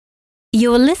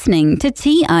You're listening to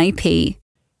TIP.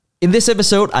 In this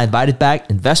episode, I invited back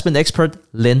investment expert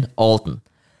Lyn Alden.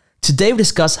 Today we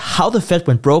discuss how the Fed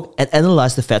went broke and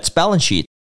analyze the Fed's balance sheet.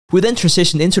 We then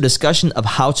transition into a discussion of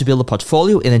how to build a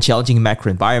portfolio in a challenging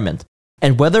macro environment,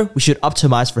 and whether we should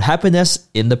optimize for happiness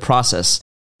in the process.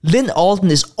 Lyn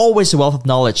Alden is always a wealth of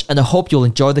knowledge, and I hope you'll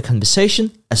enjoy the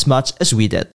conversation as much as we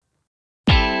did.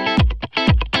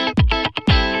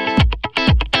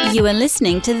 You are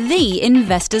listening to The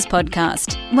Investors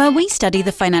Podcast, where we study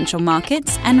the financial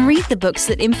markets and read the books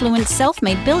that influence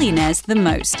self-made billionaires the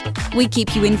most. We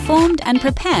keep you informed and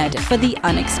prepared for the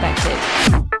unexpected.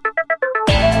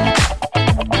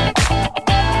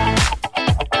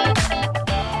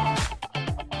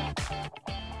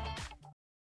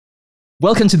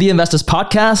 Welcome to The Investors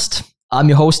Podcast. I'm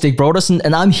your host, Dick Brodersen,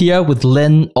 and I'm here with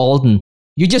Lyn Alden.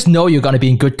 You just know you're going to be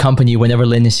in good company whenever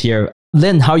Lyn is here.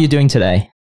 Lyn, how are you doing today?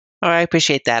 Oh, I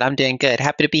appreciate that. I'm doing good.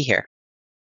 Happy to be here.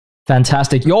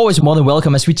 Fantastic. You're always more than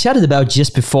welcome. As we chatted about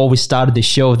just before we started the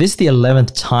show, this is the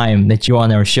 11th time that you're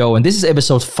on our show, and this is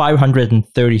episode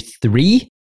 533.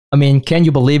 I mean, can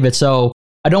you believe it? So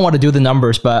I don't want to do the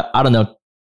numbers, but I don't know,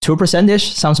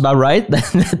 2%-ish sounds about right.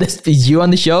 That's you on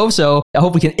the show. So I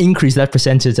hope we can increase that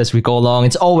percentage as we go along.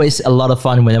 It's always a lot of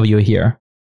fun whenever you're here.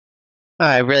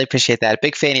 I really appreciate that.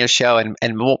 Big fan of your show and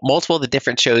multiple of the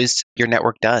different shows your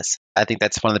network does. I think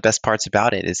that's one of the best parts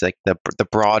about it is like the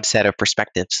broad set of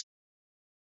perspectives.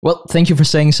 Well, thank you for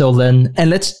saying so, Lyn.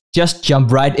 And let's just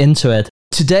jump right into it.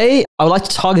 Today, I would like to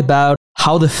talk about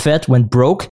how the Fed went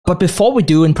broke. But before we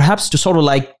do, and perhaps to sort of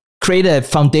like create a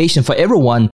foundation for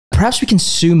everyone, perhaps we can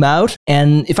zoom out.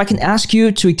 And if I can ask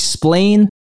you to explain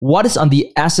what is on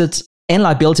the assets and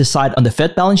liability side on the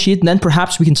Fed balance sheet, and then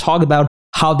perhaps we can talk about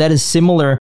how that is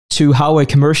similar to how a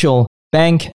commercial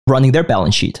bank running their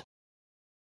balance sheet.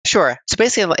 Sure. So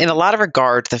basically, in a lot of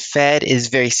regards, the Fed is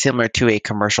very similar to a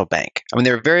commercial bank. I mean,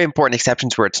 there are very important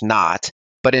exceptions where it's not,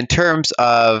 but in terms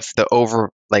of the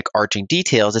overarching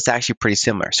details, it's actually pretty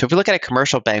similar. So if we look at a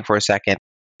commercial bank for a second,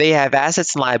 they have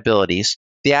assets and liabilities.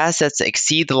 The assets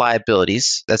exceed the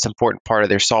liabilities. That's an important part of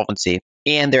their solvency.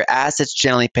 And their assets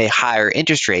generally pay higher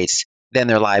interest rates than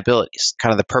their liabilities.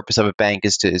 Kind of the purpose of a bank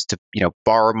is to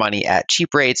borrow money at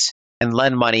cheap rates and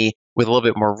lend money with a little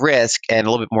bit more risk and a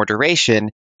little bit more duration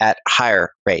at higher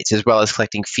rates, as well as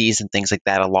collecting fees and things like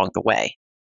that along the way.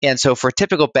 And so for a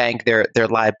typical bank, their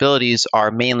liabilities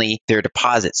are mainly their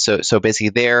deposits. So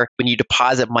basically when you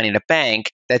deposit money in a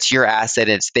bank, that's your asset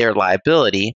and it's their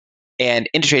liability. And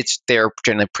interest rates, they're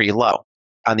generally pretty low.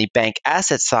 On the bank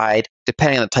asset side,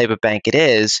 depending on the type of bank it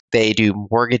is, they do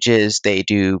mortgages, they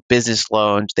do business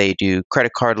loans, they do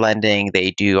credit card lending,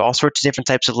 they do all sorts of different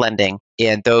types of lending.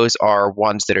 And those are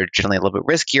ones that are generally a little bit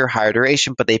riskier, higher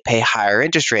duration, but they pay higher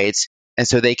interest rates. And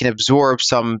so they can absorb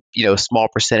some, small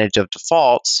percentage of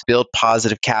defaults, build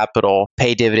positive capital,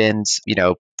 pay dividends,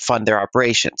 fund their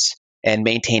operations, and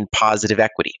maintain positive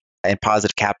equity and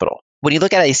positive capital. When you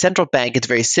look at a central bank, it's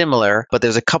very similar, but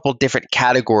there's a couple different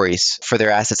categories for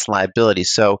their assets and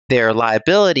liabilities. So their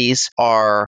liabilities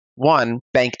are, one,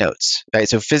 banknotes, right?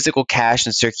 So physical cash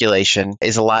in circulation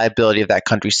is a liability of that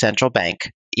country's central bank.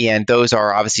 And those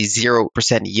are obviously 0%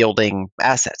 yielding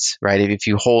assets, right? If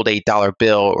you hold a dollar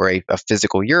bill or a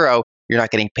physical euro, you're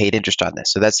not getting paid interest on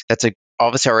this. So that's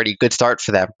obviously already a good start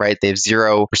for them, right? They have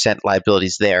 0%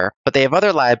 liabilities there. But they have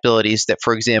other liabilities that,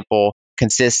 for example,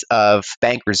 consists of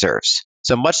bank reserves.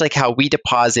 So much like how we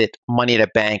deposit money at a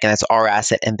bank and that's our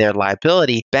asset and their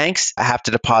liability, banks have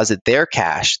to deposit their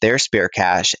cash, their spare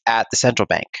cash at the central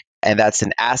bank. And that's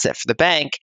an asset for the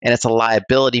bank and it's a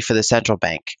liability for the central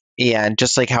bank. And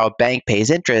just like how a bank pays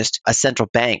interest, a central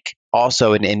bank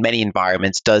also in many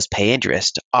environments does pay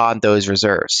interest on those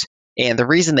reserves. And the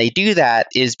reason they do that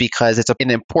is because it's an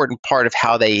important part of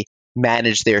how they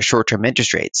manage their short-term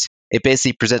interest rates. It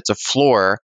basically presents a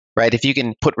floor, right? If you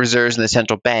can put reserves in the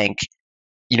central bank,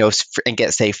 and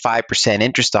get, say, 5%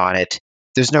 interest on it,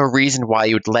 there's no reason why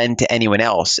you would lend to anyone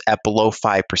else at below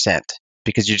 5%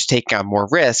 because you're just taking on more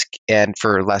risk and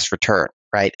for less return,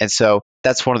 right? And so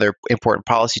that's one of their important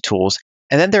policy tools.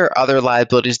 And then there are other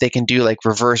liabilities they can do like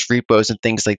reverse repos and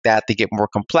things like that. They get more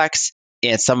complex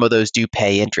and some of those do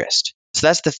pay interest. So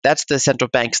that's the central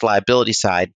bank's liability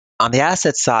side. On the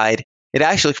asset side, it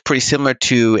actually looks pretty similar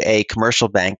to a commercial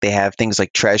bank. They have things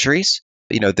like treasuries,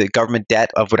 the government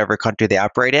debt of whatever country they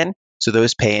operate in. So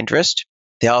those pay interest.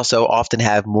 They also often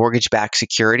have mortgage-backed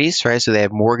securities, right? So they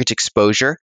have mortgage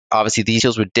exposure. Obviously, these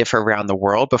deals would differ around the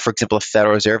world, but for example, the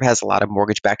Federal Reserve has a lot of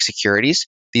mortgage-backed securities.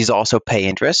 These also pay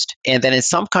interest. And then in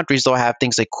some countries, they'll have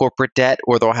things like corporate debt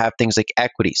or they'll have things like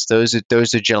equities. Those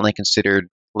are generally considered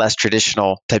less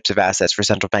traditional types of assets for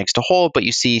central banks to hold, but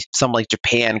you see some like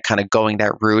Japan kind of going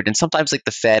that route. And sometimes like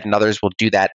the Fed and others will do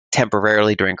that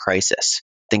temporarily during crisis,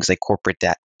 things like corporate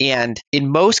debt. And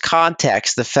in most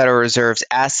contexts, the Federal Reserve's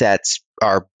assets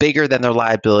are bigger than their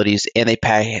liabilities and they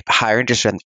pay a higher interest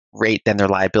rate than their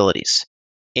liabilities.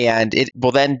 And it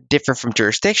will then differ from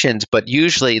jurisdictions, but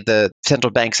usually the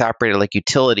central banks operate like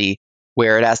utility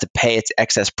where it has to pay its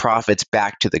excess profits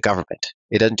back to the government.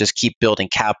 It doesn't just keep building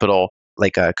capital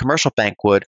like a commercial bank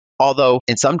would. Although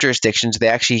in some jurisdictions, they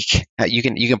actually you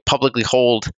can publicly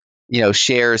hold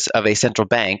shares of a central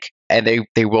bank, and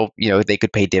they will they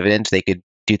could pay dividends, they could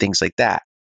do things like that.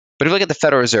 But if you look at the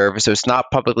Federal Reserve, so it's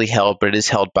not publicly held, but it is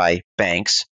held by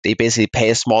banks. They basically pay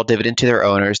a small dividend to their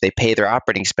owners, they pay their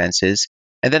operating expenses,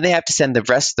 and then they have to send the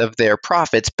rest of their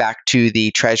profits back to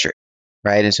the Treasury,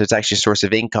 right? And so it's actually a source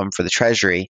of income for the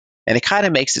Treasury. And it kind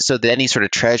of makes it so that any sort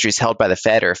of treasuries held by the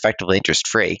Fed are effectively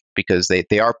interest-free because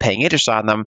they are paying interest on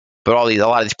them, but a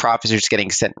lot of these profits are just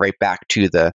getting sent right back to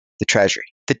the Treasury.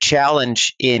 The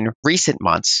challenge in recent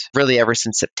months, really ever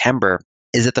since September,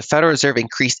 is that the Federal Reserve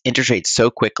increased interest rates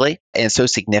so quickly and so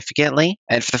significantly.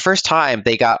 And for the first time,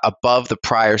 they got above the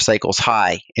prior cycle's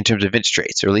high in terms of interest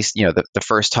rates, or at least the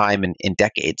first time in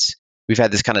decades. We've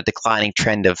had this kind of declining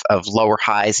trend of lower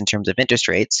highs in terms of interest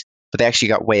rates, but they actually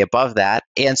got way above that.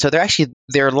 And so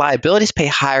their liabilities pay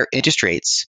higher interest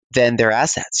rates than their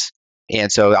assets.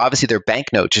 And so obviously their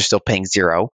banknotes are still paying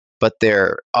zero, but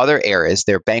their other areas,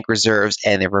 their bank reserves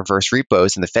and their reverse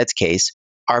repos in the Fed's case,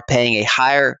 are paying a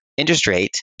higher interest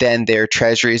rate than their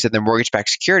treasuries and their mortgage-backed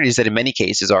securities that in many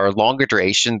cases are longer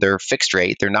duration, they're fixed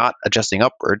rate, they're not adjusting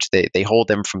upwards, they hold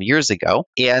them from years ago.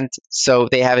 And so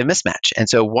they have a mismatch. And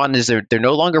so one is they're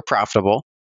no longer profitable,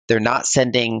 they're not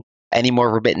sending any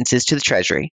more remittances to the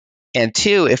Treasury. And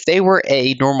two, if they were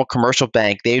a normal commercial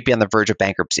bank, they would be on the verge of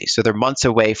bankruptcy. So they're months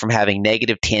away from having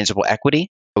negative tangible equity,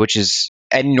 which is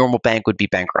any normal bank would be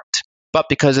bankrupt. But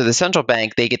because of the central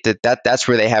bank, they get that's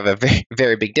where they have a very,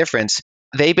 very big difference.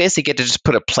 They basically get to just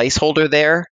put a placeholder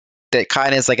there that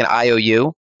kind of is like an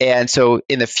IOU. And so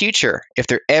in the future, if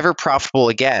they're ever profitable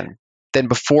again, then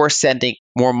before sending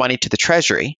more money to the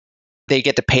Treasury, they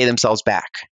get to pay themselves back.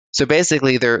 So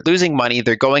basically, they're losing money,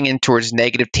 they're going in towards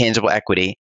negative tangible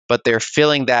equity, but they're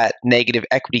filling that negative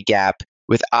equity gap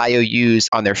with IOUs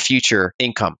on their future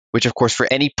income, which of course for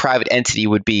any private entity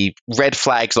would be red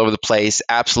flags all over the place,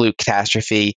 absolute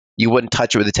catastrophe. You wouldn't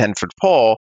touch it with a 10-foot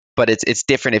pole, but it's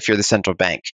different if you're the central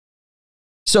bank.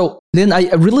 So, Lyn, I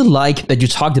really like that you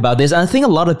talked about this. And I think a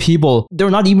lot of people, they're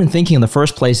not even thinking in the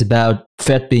first place about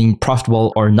Fed being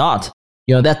profitable or not.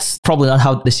 That's probably not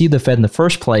how they see the Fed in the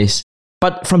first place.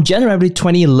 But from January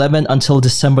 2011 until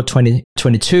December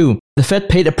 2022, the Fed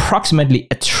paid approximately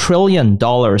 $1 trillion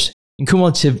in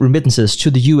cumulative remittances to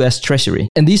the US Treasury.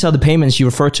 And these are the payments you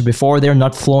referred to before. They're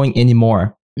not flowing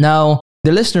anymore. Now,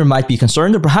 the listener might be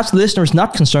concerned, or perhaps the listener is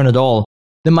not concerned at all.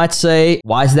 They might say,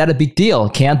 why is that a big deal?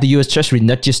 Can't the US Treasury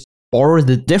not just borrow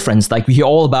the difference? Like we hear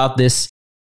all about this,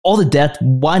 all the debt,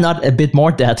 why not a bit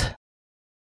more debt?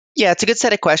 Yeah, it's a good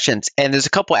set of questions. And there's a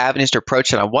couple avenues to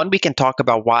approach it on. One, we can talk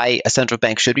about why a central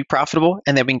bank should be profitable,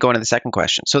 and then we can go into the second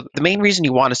question. So the main reason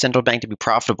you want a central bank to be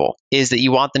profitable is that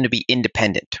you want them to be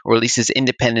independent, or at least as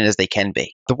independent as they can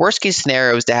be. The worst case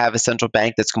scenario is to have a central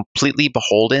bank that's completely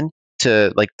beholden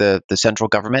to like the central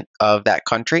government of that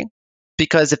country.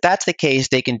 Because if that's the case,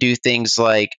 they can do things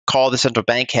like call the central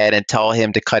bank head and tell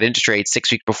him to cut interest rates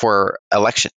 6 weeks before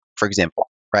election, for example,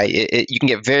 right? You can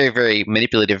get very, very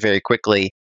manipulative very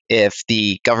quickly if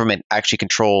the government actually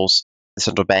controls, the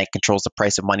central bank controls the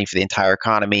price of money for the entire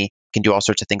economy, can do all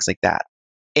sorts of things like that.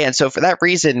 And so for that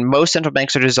reason, most central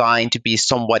banks are designed to be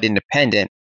somewhat independent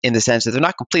in the sense that they're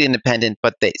not completely independent,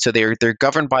 but they're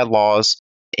governed by laws,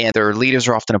 and their leaders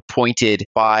are often appointed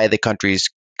by the country's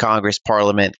Congress,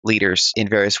 Parliament, leaders in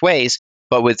various ways,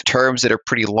 but with terms that are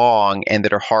pretty long and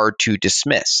that are hard to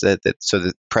dismiss, so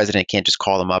the president can't just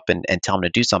call them up and tell them to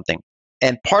do something.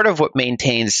 And part of what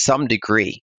maintains some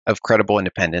degree of credible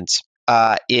independence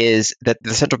is that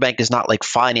the central bank is not like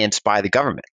financed by the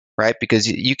government, right? Because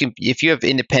if you have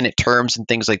independent terms and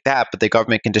things like that, but the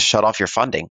government can just shut off your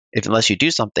funding unless you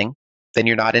do something, then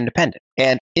you're not independent.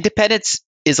 And independence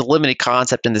is a limited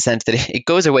concept in the sense that it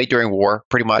goes away during war,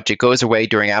 pretty much. It goes away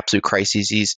during absolute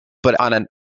crises, but on a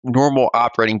normal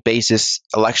operating basis,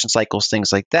 election cycles,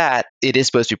 things like that, it is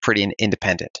supposed to be pretty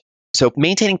independent. So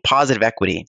maintaining positive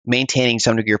equity, maintaining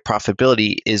some degree of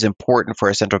profitability is important for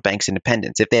a central bank's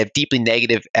independence. If they have deeply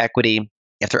negative equity,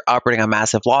 if they're operating on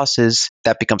massive losses,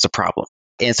 that becomes a problem.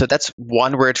 And so that's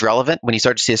one where it's relevant. When you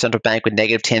start to see a central bank with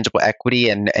negative tangible equity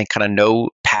and kind of no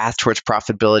path towards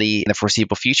profitability in the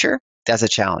foreseeable future, that's a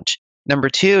challenge. Number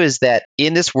two is that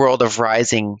in this world of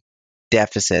rising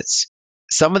deficits,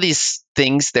 some of these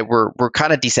things that we're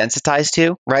kind of desensitized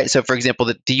to, right? So, for example,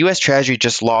 the U.S. Treasury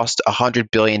just lost $100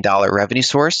 billion revenue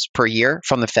source per year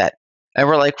from the Fed. And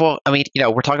we're like, well, I mean,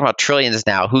 we're talking about trillions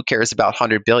now. Who cares about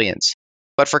 100 billions?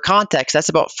 But for context, that's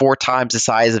about 4 times the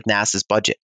size of NASA's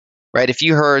budget, right? If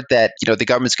you heard that, the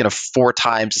government's going to 4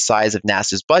 times the size of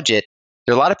NASA's budget,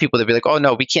 there are a lot of people that be like, oh,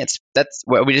 no, we can't.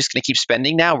 We're just going to keep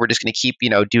spending now. We're just going to keep,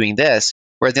 doing this.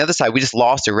 Whereas on the other side, we just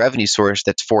lost a revenue source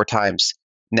that's 4 times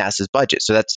NASA's budget.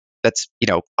 So that's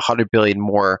 100 billion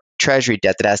more treasury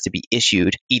debt that has to be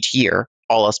issued each year,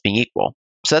 all else being equal.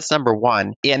 So that's number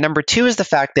one. And number two is the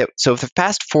fact that, so for the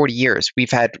past 40 years,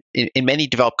 we've had in many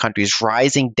developed countries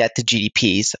rising debt to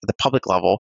GDPs at the public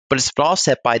level, but it's been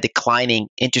offset by declining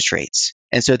interest rates.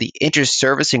 And so the interest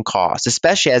servicing cost,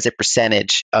 especially as a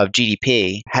percentage of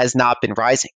GDP, has not been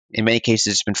rising. In many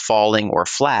cases, it's been falling or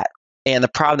flat. And the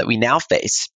problem that we now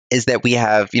face is that we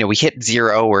have, we hit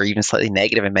zero or even slightly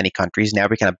negative in many countries. Now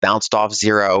we kind of bounced off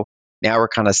zero. Now we're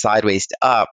kind of sideways to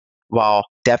up while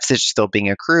deficits are still being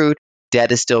accrued,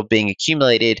 debt is still being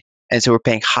accumulated. And so we're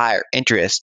paying higher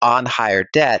interest on higher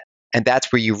debt. And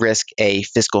that's where you risk a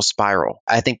fiscal spiral.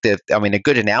 I think a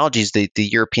good analogy is the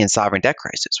European sovereign debt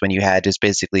crisis, when you had just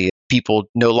basically people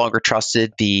no longer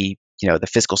trusted the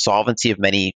fiscal solvency of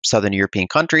many Southern European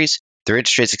countries. Their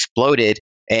interest rates exploded.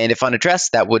 And if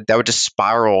unaddressed, that would just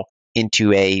spiral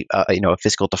into a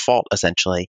fiscal default,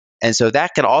 essentially. And so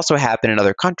that can also happen in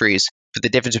other countries, but the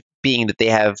difference being that they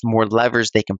have more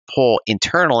levers they can pull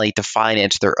internally to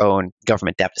finance their own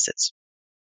government deficits.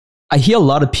 I hear a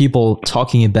lot of people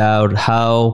talking about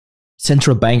how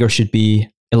central bankers should be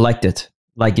elected,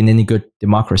 like in any good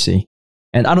democracy.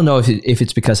 And I don't know if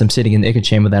it's because I'm sitting in the echo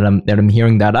chamber that I'm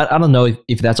hearing that. I don't know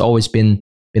if that's always been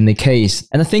the case.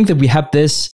 And I think that we have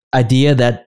this idea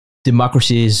that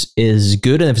democracy is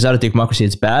good, and if it's not a democracy,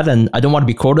 it's bad. And I don't want to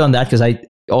be quoted on that because I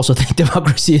also think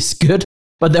democracy is good.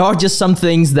 But there are just some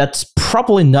things that's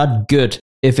probably not good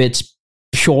if it's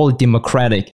purely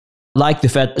democratic, like the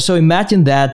Fed. So imagine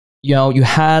that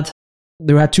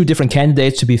there had 2 different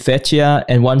candidates to be Fed chair,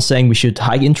 and one saying we should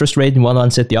hike interest rate, and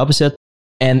one said the opposite.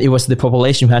 And it was the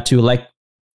population who had to elect,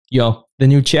 the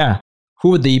new chair. Who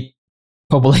would the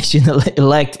population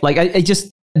elect? Like I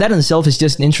just, that in itself is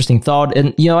just an interesting thought.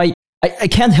 And I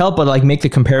can't help but make the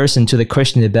comparison to the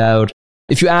question about,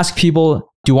 if you ask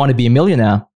people, do you want to be a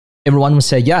millionaire? Everyone would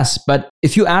say yes. But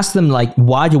if you ask them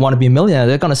why do you want to be a millionaire?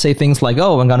 They're going to say things like,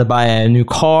 oh, I'm going to buy a new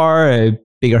car, a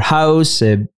bigger house,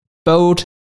 a boat,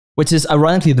 which is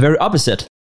ironically the very opposite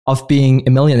of being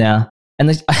a millionaire. And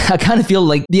I kind of feel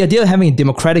like the idea of having a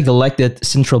democratic elected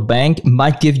central bank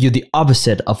might give you the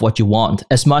opposite of what you want,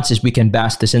 as much as we can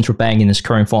bash the central bank in its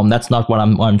current form. That's not what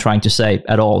I'm trying to say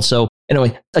at all. So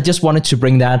anyway, I just wanted to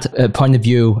bring that point of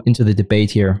view into the debate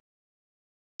here.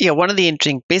 Yeah, one of the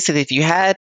interesting, basically, if you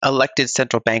had elected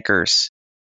central bankers,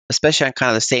 especially on kind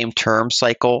of the same term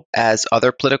cycle as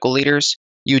other political leaders,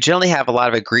 you generally have a lot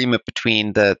of agreement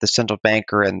between the central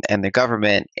banker and the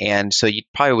government. And so you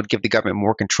probably would give the government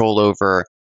more control over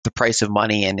the price of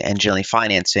money and generally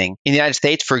financing. In the United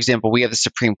States, for example, we have the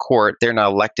Supreme Court. They're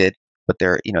not elected, but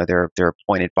they're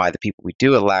appointed by the people we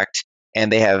do elect.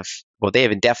 And they have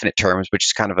indefinite terms, which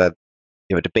is kind of a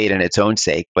debate in its own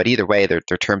sake. But either way, their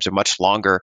terms are much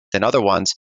longer than other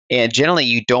ones. And generally,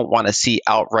 you don't want to see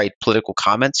outright political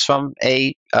comments from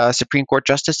a Supreme Court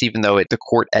justice, even though the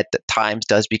court at times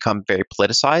does become very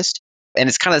politicized. And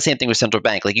it's kind of the same thing with central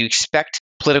bank. You expect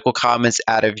political comments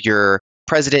out of your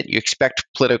president, you expect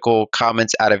political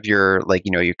comments out of your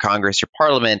your Congress, your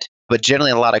parliament. But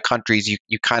generally, in a lot of countries,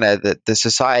 you kind of the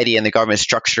society and the government is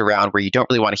structured around where you don't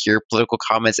really want to hear political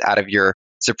comments out of your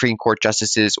Supreme Court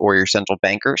justices or your central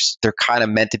bankers. They're kind of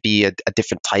meant to be a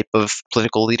different type of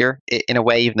political leader in a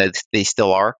way, even though they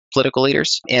still are political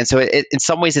leaders. And so in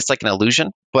some ways, it's like an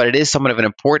illusion, but it is somewhat of an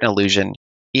important illusion.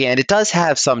 And it does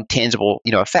have some tangible,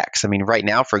 effects. I mean, right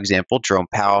now, for example, Jerome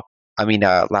Powell,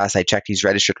 last I checked, he's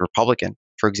registered Republican,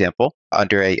 for example,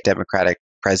 under a Democratic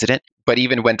president. But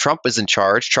even when Trump was in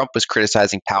charge, Trump was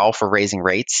criticizing Powell for raising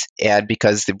rates, and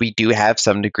because we do have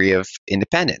some degree of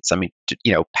independence. I mean,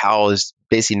 Powell is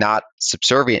basically not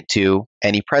subservient to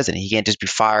any president. He can't just be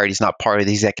fired. He's not part of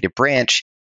the executive branch.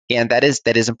 And that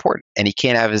is important. And he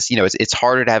can't have his, it's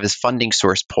harder to have his funding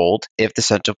source pulled if the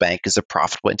central bank is a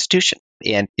profitable institution.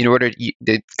 And in order,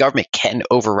 the government can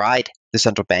override the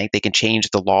central bank. They can change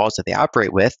the laws that they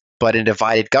operate with. But in a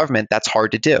divided government, that's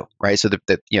hard to do, right? So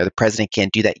the president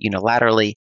can't do that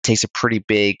unilaterally. It takes a pretty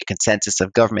big consensus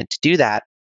of government to do that.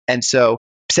 And so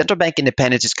central bank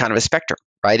independence is kind of a spectrum,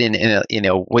 right? In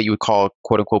what you would call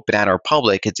quote unquote banana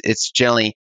republic, it's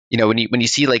generally when you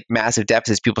see like massive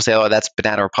deficits, people say, "Oh, that's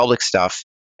Banana Republic stuff."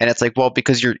 And it's like, well,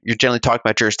 because you're generally talking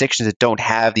about jurisdictions that don't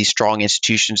have these strong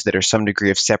institutions that are some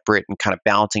degree of separate and kind of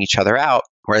balancing each other out.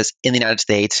 Whereas in the United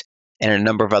States and in a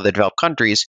number of other developed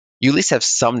countries, you at least have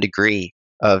some degree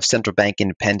of central bank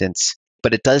independence.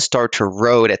 But it does start to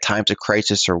erode at times of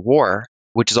crisis or war,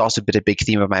 which has also been a big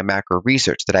theme of my macro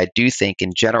research, that I do think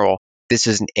in general, this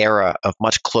is an era of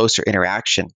much closer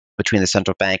interaction between the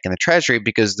central bank and the treasury,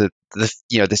 because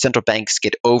the central banks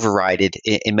get overrided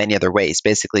in many other ways.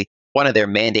 Basically, one of their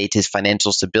mandates is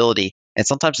financial stability. And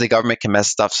sometimes the government can mess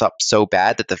stuff up so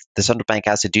bad that the central bank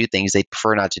has to do things they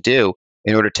prefer not to do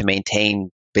in order to maintain,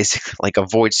 basically, like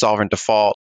avoid sovereign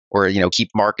default or, keep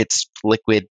markets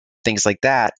liquid, things like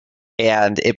that.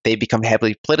 And they become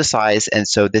heavily politicized. And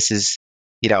so this is,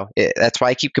 that's why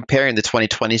I keep comparing the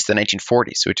 2020s to the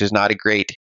 1940s, which is not a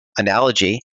great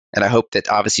analogy. And I hope that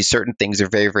obviously certain things are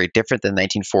very, very different than the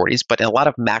 1940s, but in a lot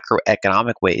of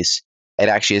macroeconomic ways, it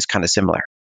actually is kind of similar.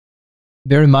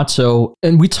 Very much so.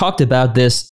 And we talked about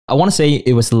this. I want to say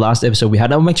it was the last episode we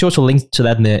had. I'll make sure to link to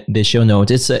that in the show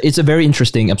notes. It's a very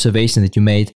interesting observation that you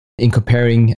made in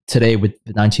comparing today with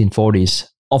the 1940s,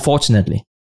 unfortunately.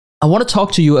 I want to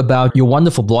talk to you about your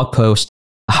wonderful blog post,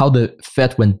 How the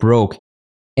Fed Went Broke.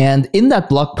 And in that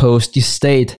blog post, you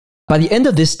state, by the end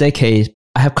of this decade,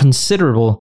 I have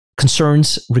considerable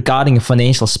concerns regarding a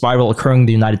financial spiral occurring in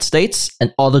the United States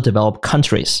and other developed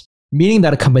countries, meaning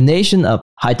that a combination of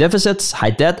high deficits,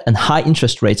 high debt, and high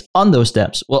interest rates on those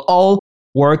debts will all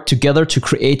work together to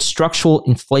create structural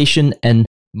inflation and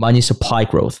money supply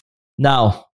growth.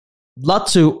 Now, lot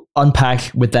to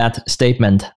unpack with that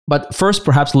statement. But first,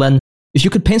 perhaps, Lyn, if you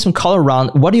could paint some color around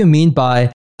what do you mean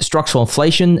by structural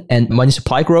inflation and money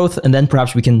supply growth, and then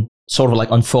perhaps we can sort of like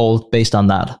unfold based on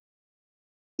that.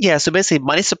 Yeah, so basically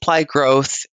money supply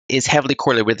growth is heavily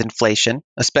correlated with inflation,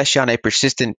 especially on a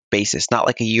persistent basis, not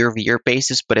like a year-over-year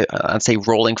basis, but on, say,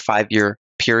 rolling 5-year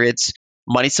periods.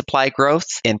 Money supply growth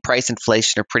and price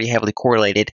inflation are pretty heavily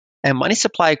correlated. And money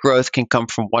supply growth can come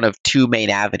from one of two main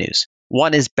avenues.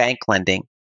 One is bank lending,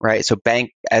 right? So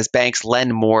as banks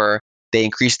lend more, they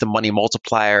increase the money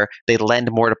multiplier, they lend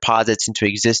more deposits into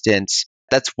existence.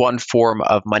 That's one form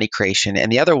of money creation.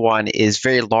 And the other one is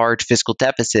very large fiscal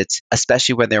deficits,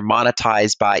 especially when they're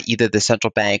monetized by either the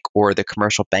central bank or the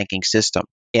commercial banking system.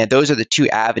 And those are the two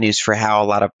avenues for how a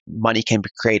lot of money can be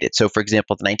created. So, for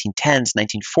example, the 1910s,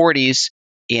 1940s,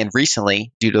 and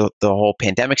recently, due to the whole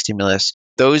pandemic stimulus,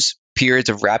 those periods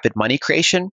of rapid money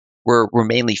creation were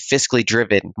mainly fiscally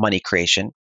driven money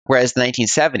creation. Whereas the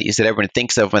 1970s that everyone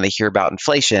thinks of when they hear about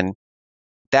inflation,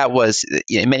 that was,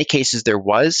 in many cases, there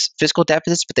was fiscal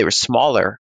deficits, but they were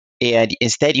smaller. And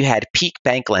instead, you had peak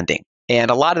bank lending.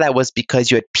 And a lot of that was because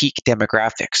you had peak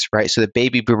demographics, right? So the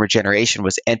baby boomer generation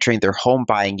was entering their home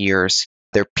buying years,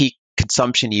 their peak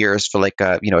consumption years for like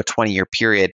a 20-year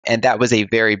period. And that was a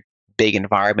very big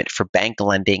environment for bank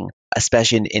lending,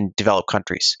 especially in developed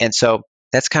countries. And so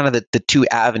that's kind of the two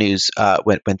avenues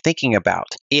when thinking about.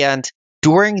 And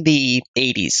during the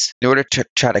 80s, in order to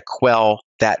try to quell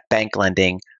that bank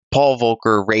lending, Paul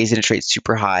Volcker raised interest rates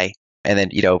super high. And then,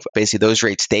 basically those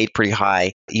rates stayed pretty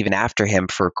high even after him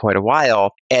for quite a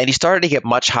while. And he started to get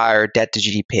much higher debt to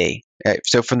GDP. Right?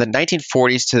 So from the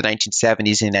 1940s to the 1970s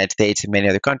in the United States and many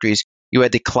other countries, you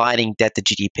had declining debt to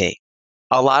GDP.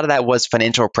 A lot of that was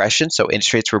financial repression. So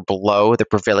interest rates were below the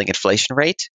prevailing inflation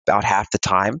rate about half the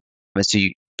time. And so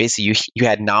you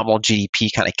had nominal GDP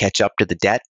kind of catch up to the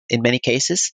debt in many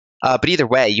cases. But either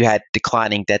way, you had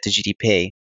declining debt to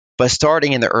GDP. But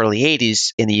starting in the early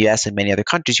 80s in the US and many other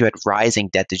countries, you had rising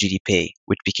debt to GDP,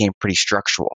 which became pretty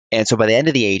structural. And so by the end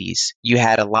of the 80s, you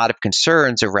had a lot of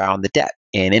concerns around the debt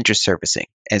and interest servicing.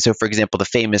 And so, for example, the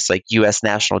famous US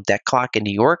national debt clock in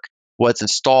New York was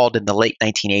installed in the late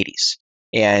 1980s.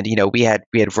 And we had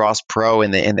Ross Perot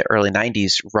in the early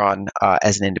 90s run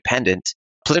as an independent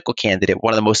political candidate,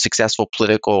 one of the most successful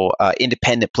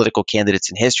independent political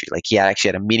candidates in history. Like he actually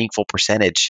had a meaningful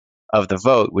percentage of the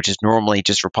vote, which is normally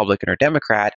just Republican or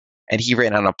Democrat, and he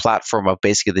ran on a platform of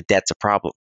basically the debt's a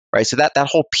problem, right? So that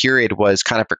whole period was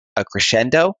kind of a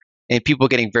crescendo, and people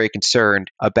getting very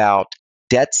concerned about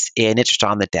debts and interest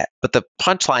on the debt. But the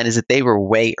punchline is that they were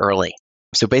way early.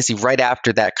 So basically, right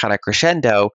after that kind of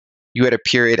crescendo, you had a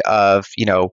period of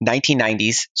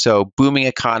 1990s, so booming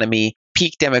economy,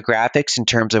 peak demographics in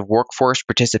terms of workforce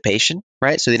participation,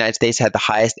 right? So the United States had the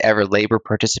highest ever labor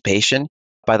participation.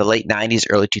 By the late 90s,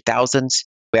 early 2000s,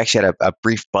 we actually had a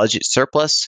brief budget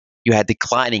surplus. You had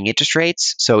declining interest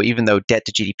rates. So even though debt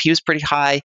to GDP was pretty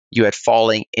high, you had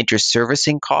falling interest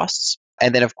servicing costs.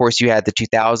 And then, of course, you had the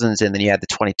 2000s and then you had the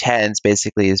 2010s,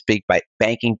 basically this big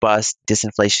banking bust,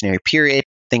 disinflationary period.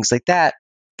 things like that.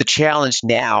 The challenge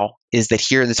now is that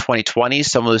here in the 2020s,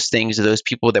 some of those things, those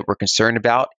people that were concerned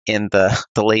about in the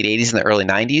late 80s and the early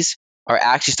 90s are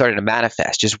actually starting to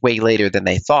manifest just way later than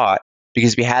they thought,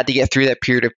 because we had to get through that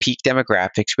period of peak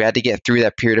demographics. We had to get through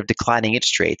that period of declining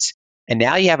interest rates. And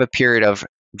now you have a period of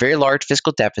very large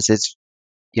fiscal deficits,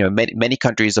 many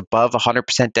countries above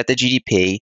 100% debt to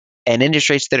GDP, and interest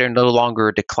rates that are no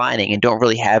longer declining and don't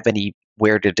really have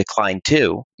anywhere to decline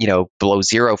to, below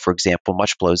zero, for example,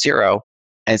 much below zero.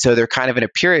 And so they're kind of in a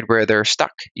period where they're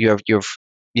stuck. You have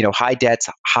high debts,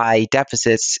 high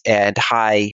deficits, and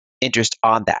high interest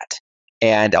on that.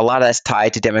 And a lot of that's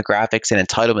tied to demographics and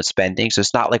entitlement spending. So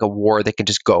it's not like a war that can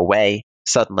just go away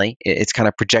suddenly. It's kind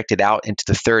of projected out into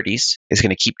the 30s. It's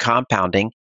going to keep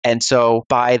compounding. And so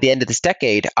by the end of this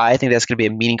decade, I think that's going to be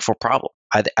a meaningful problem.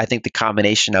 I think the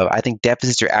combination of, I think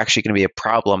deficits are actually going to be a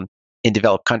problem in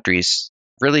developed countries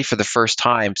really for the first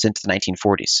time since the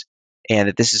 1940s. And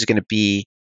that this is going to be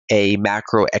a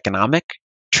macroeconomic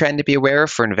trend to be aware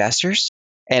of for investors.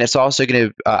 And it's also going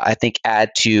to, I think,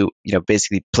 add to,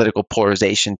 basically political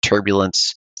polarization,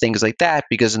 turbulence, things like that,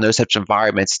 because in those types of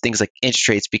environments, things like interest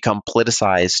rates become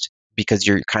politicized because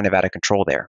you're kind of out of control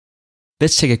there.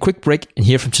 Let's take a quick break and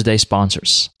hear from today's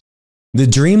sponsors. The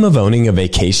dream of owning a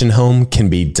vacation home can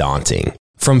be daunting.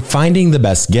 From finding the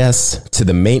best guests, to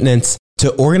the maintenance,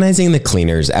 to organizing the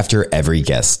cleaners after every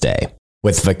guest stay.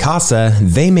 With Vacasa,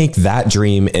 they make that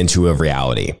dream into a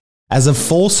reality. As a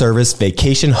full-service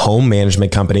vacation home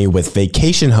management company with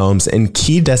vacation homes in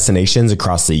key destinations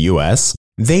across the U.S.,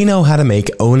 they know how to make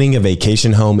owning a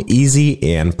vacation home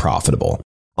easy and profitable.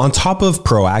 On top of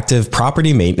proactive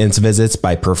property maintenance visits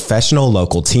by professional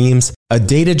local teams, a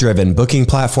data-driven booking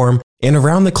platform, and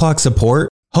around-the-clock support,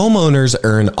 homeowners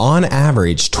earn on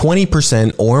average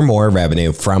 20% or more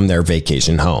revenue from their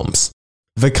vacation homes.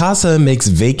 Vacasa makes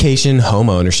vacation home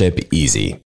ownership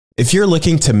easy. If you're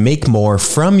looking to make more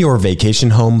from your vacation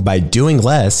home by doing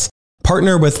less,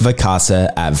 partner with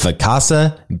Vacasa at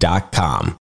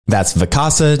vacasa.com. That's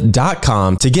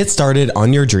vacasa.com to get started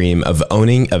on your dream of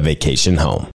owning a vacation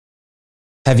home.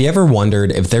 Have you ever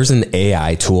wondered if there's an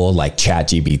AI tool like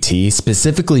ChatGPT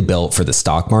specifically built for the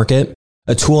stock market?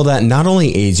 A tool that not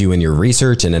only aids you in your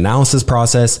research and analysis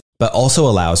process, but also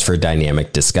allows for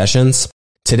dynamic discussions?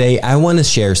 Today, I want to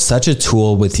share such a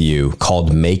tool with you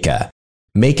called Meka.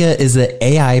 Meka is the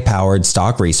AI-powered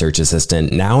stock research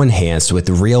assistant now enhanced with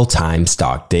real-time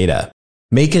stock data.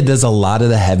 Meka does a lot of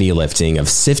the heavy lifting of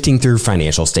sifting through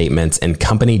financial statements and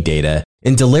company data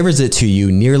and delivers it to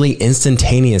you nearly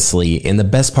instantaneously, and the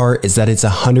best part is that it's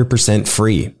 100%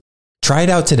 free. Try it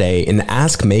out today and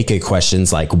ask Meka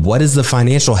questions like, what is the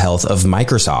financial health of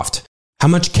Microsoft? How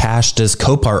much cash does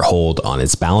Copart hold on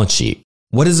its balance sheet?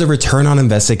 What is the return on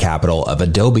invested capital of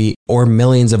Adobe, or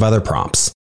millions of other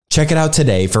prompts? Check it out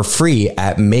today for free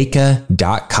at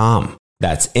Meka.com.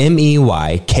 That's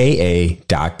MEYKA.com.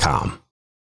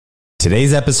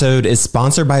 Today's episode is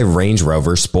sponsored by Range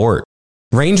Rover Sport.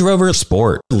 Range Rover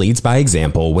Sport leads by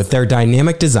example with their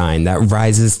dynamic design that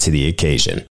rises to the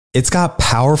occasion. It's got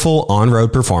powerful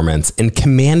on-road performance and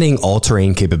commanding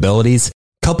all-terrain capabilities,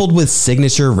 coupled with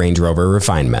signature Range Rover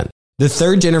refinement. The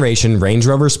third-generation Range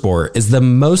Rover Sport is the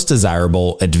most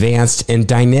desirable, advanced, and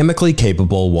dynamically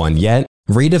capable one yet,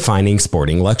 redefining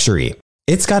sporting luxury.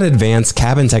 It's got advanced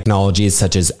cabin technologies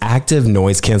such as active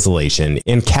noise cancellation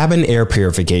and cabin air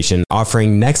purification,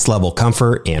 offering next-level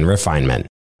comfort and refinement.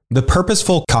 The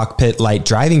purposeful cockpit-like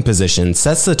driving position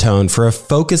sets the tone for a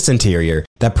focused interior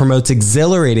that promotes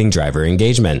exhilarating driver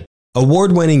engagement.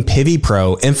 Award-winning Pivi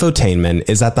Pro infotainment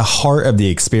is at the heart of the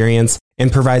experience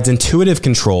and provides intuitive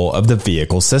control of the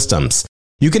vehicle systems.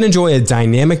 You can enjoy a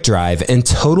dynamic drive and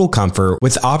total comfort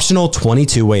with optional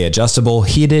 22-way adjustable,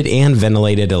 heated and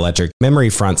ventilated electric memory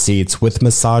front seats with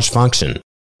massage function.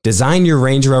 Design your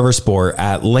Range Rover Sport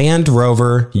at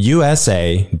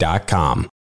LandRoverUSA.com.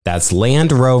 That's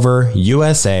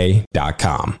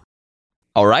LandRoverUSA.com.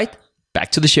 All right,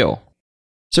 back to the show.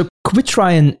 So could we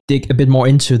try and dig a bit more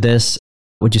into this,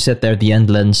 what you said there at the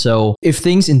end, Lyn? So if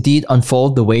things indeed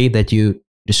unfold the way that you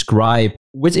describe,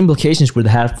 what implications would it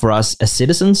have for us as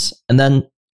citizens? And then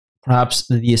perhaps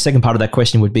the second part of that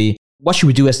question would be, what should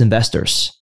we do as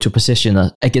investors to position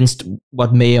against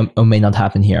what may or may not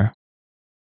happen here?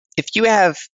 If you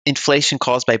have inflation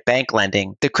caused by bank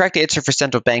lending, the correct answer for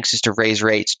central banks is to raise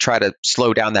rates, try to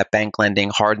slow down that bank lending,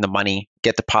 harden the money,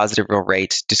 get the positive real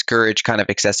rates, discourage kind of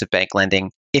excessive bank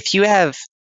lending. If you have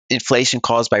inflation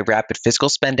caused by rapid fiscal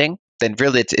spending, then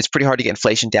really it's pretty hard to get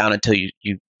inflation down until you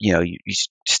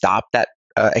stop that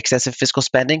excessive fiscal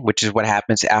spending, which is what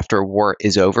happens after a war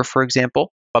is over, for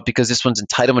example. But because this one's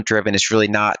entitlement driven, it's really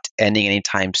not ending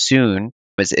anytime soon.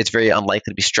 It's very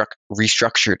unlikely to be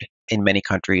restructured in many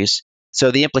countries.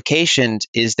 So the implication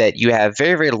is that you have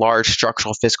very, very large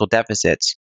structural fiscal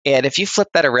deficits. And if you flip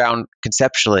that around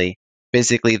conceptually,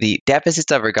 basically the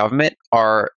deficits of our government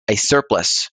are a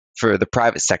surplus for the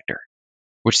private sector,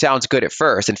 which sounds good at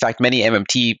first. In fact, many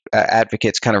MMT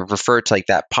advocates kind of refer to like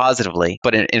that positively.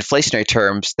 But in inflationary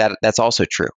terms, that's also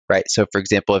true, right? So for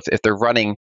example, if they're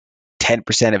running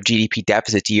 10% of GDP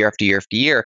deficits year after year after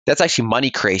year, that's actually money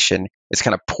creation. It's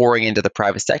kind of pouring into the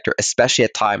private sector, especially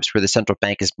at times where the central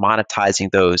bank is monetizing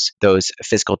those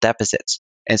fiscal deficits.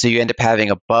 And so you end up having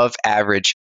above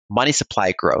average money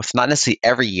supply growth, not necessarily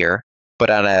every year, but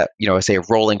on a, say a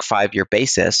rolling 5-year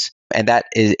basis. And that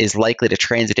is likely to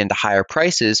transit into higher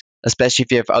prices, especially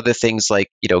if you have other things like,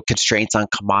 constraints on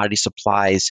commodity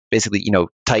supplies, basically,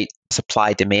 tight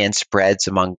supply demand spreads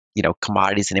among,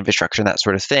 commodities and infrastructure and that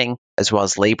sort of thing, as well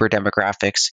as labor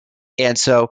demographics. And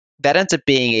so that ends up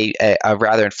being a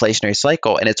rather inflationary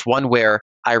cycle. And it's one where,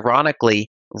 ironically,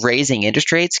 raising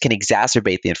interest rates can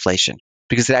exacerbate the inflation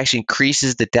because it actually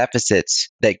increases the deficits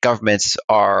that governments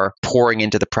are pouring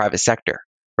into the private sector,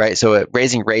 right? So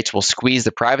raising rates will squeeze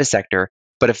the private sector,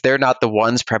 but if they're not the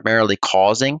ones primarily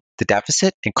causing the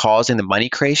deficit and causing the money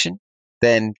creation,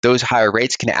 then those higher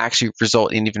rates can actually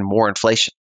result in even more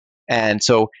inflation. And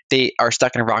so they are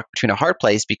stuck in a rock between a hard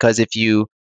place because if you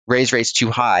raise rates too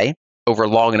high over a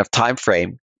long enough time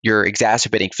frame, you're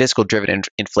exacerbating fiscal-driven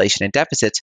inflation and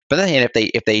deficits. But then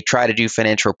if they try to do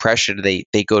financial pressure,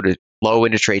 they go to low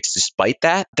interest rates despite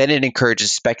that, then it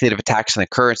encourages speculative attacks on the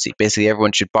currency. Basically,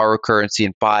 everyone should borrow currency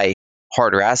and buy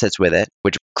harder assets with it,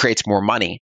 which creates more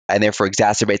money and therefore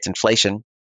exacerbates inflation.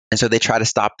 And so they try to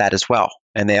stop that as well.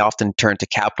 And they often turn to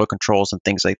capital controls and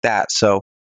things like that. So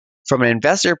from an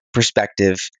investor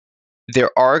perspective, there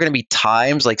are going to be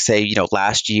times like, say,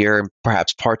 last year and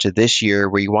perhaps parts of this year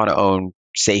where you want to own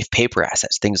safe paper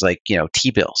assets, things like,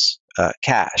 T-bills,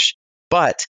 cash.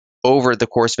 But over the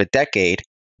course of a decade,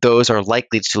 those are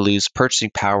likely to lose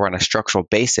purchasing power on a structural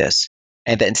basis.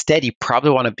 And that instead, you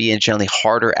probably want to be in generally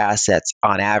harder assets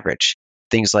on average,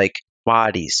 things like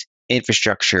commodities,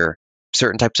 infrastructure,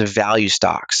 certain types of value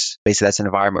stocks. Basically, that's an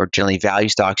environment where generally value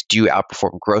stocks do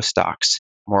outperform growth stocks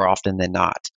more often than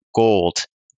not. Gold,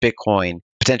 Bitcoin,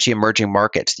 potentially emerging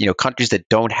markets, countries that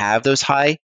don't have those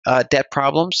high debt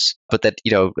problems, but that,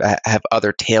 have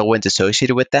other tailwinds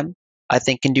associated with them, I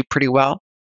think can do pretty well.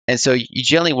 And so you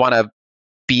generally want to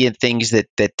be in things that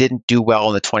didn't do well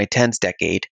in the 2010s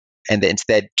decade and that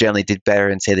instead generally did better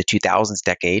in, say, the 2000s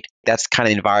decade. That's kind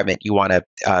of the environment you want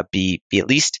to be at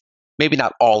least maybe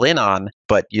not all in on,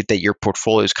 but that your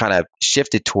portfolio is kind of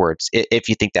shifted towards if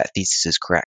you think that thesis is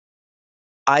correct.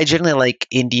 I generally like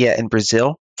India and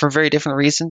Brazil for very different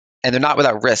reasons, and they're not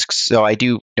without risks. So I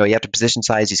do, you have to position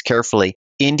size these carefully.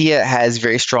 India has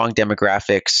very strong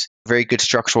demographics, very good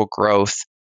structural growth.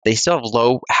 They still have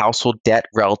low household debt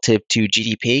relative to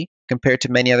GDP compared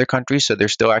to many other countries. So they're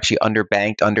still actually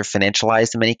underbanked,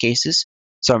 underfinancialized in many cases.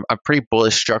 So I'm pretty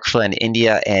bullish structurally on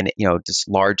India and, just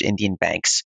large Indian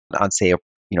banks on, say, a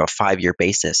 5-year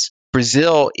basis.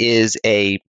 Brazil is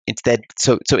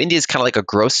so India is kind of like a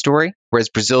growth story, whereas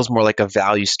Brazil is more like a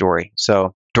value story.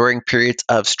 So during periods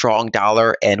of strong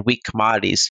dollar and weak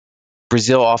commodities,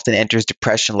 Brazil often enters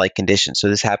depression-like conditions. So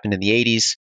this happened in the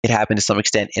 80s. It happened to some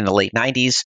extent in the late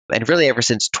 90s. And really ever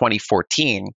since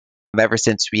 2014, ever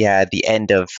since we had the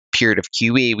end of period of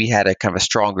QE, we had a kind of a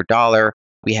stronger dollar.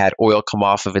 We had oil come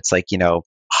off of its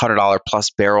 $100 plus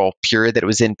barrel period that it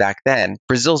was in back then.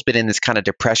 Brazil's been in this kind of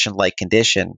depression-like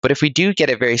condition. But if we do get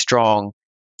a very strong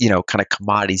kind of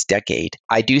commodities decade,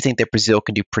 I do think that Brazil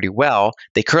can do pretty well.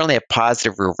 They currently have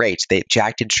positive real rates. They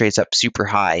jacked interest rates up super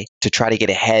high to try to get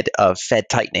ahead of Fed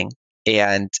tightening.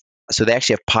 And so they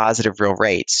actually have positive real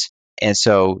rates. And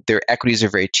so their equities are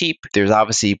very cheap. There's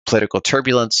obviously political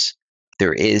turbulence.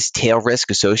 There is tail risk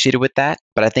associated with that.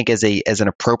 But I think as an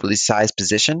appropriately sized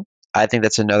position, I think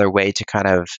that's another way to kind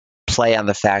of play on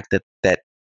the fact that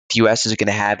the U.S. is going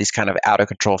to have these kind of out of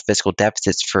control fiscal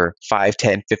deficits for 5,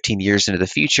 10, 15 years into the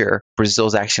future.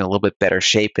 Brazil's actually in a little bit better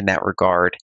shape in that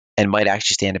regard and might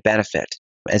actually stand to benefit.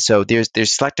 And so there's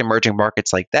select emerging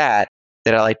markets like that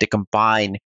I like to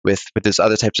combine with those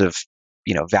other types of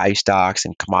value stocks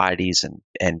and commodities and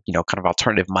kind of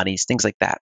alternative monies, things like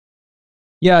that.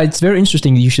 Yeah, it's very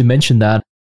interesting you should mention that.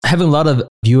 Having a lot of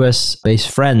US-based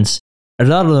friends, a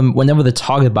lot of them, whenever they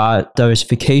talk about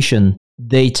diversification,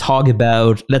 they talk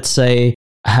about, let's say,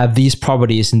 I have these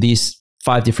properties in these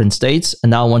 5 different states,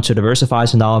 and now I want to diversify,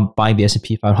 so now I'm buying the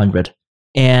S&P 500.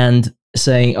 And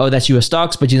saying, oh, that's US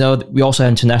stocks, but we also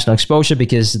have international exposure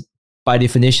because by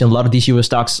definition, a lot of these US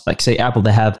stocks, like say Apple,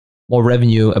 they have more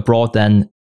revenue abroad than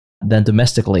than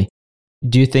domestically.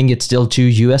 Do you think it's still too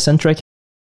US centric?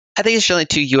 I think it's generally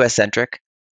too US centric.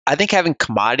 I think having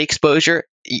commodity exposure,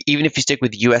 even if you stick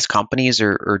with US companies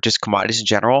or just commodities in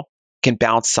general, can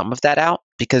balance some of that out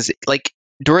because like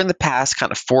during the past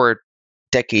kind of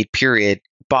 4-decade period,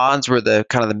 bonds were the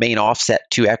kind of the main offset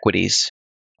to equities.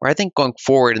 Or I think going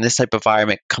forward in this type of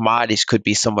environment, commodities could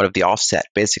be somewhat of the offset.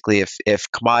 Basically,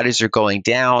 if commodities are going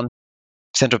down,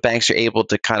 central banks are able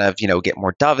to kind of, get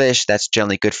more dovish. That's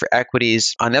generally good for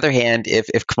equities. On the other hand,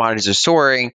 if commodities are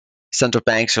soaring, central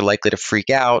banks are likely to freak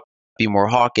out, be more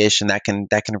hawkish, and that can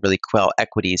really quell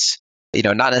equities.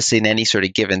 Not necessarily in any sort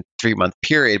of given 3-month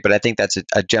period, but I think that's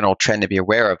a general trend to be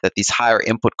aware of, that these higher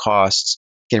input costs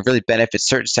can really benefit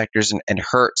certain sectors and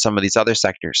hurt some of these other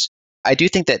sectors. I do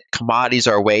think that commodities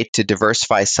are a way to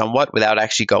diversify somewhat without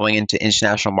actually going into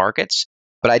international markets.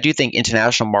 But I do think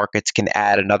international markets can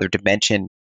add another dimension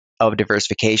of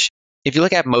diversification. If you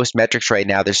look at most metrics right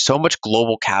now, there's so much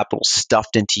global capital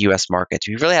stuffed into US markets.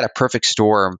 We've really had a perfect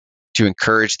storm to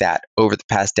encourage that over the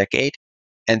past decade.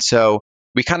 And so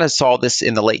we kind of saw this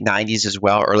in the late 90s as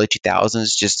well, early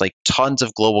 2000s, just like tons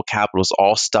of global capital is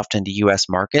all stuffed into US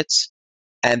markets.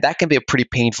 And that can be a pretty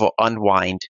painful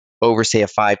unwind over, say, a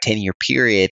 5-10 year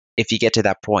period if you get to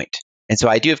that point. And so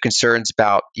I do have concerns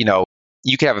about,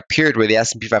 you could have a period where the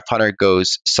S&P 500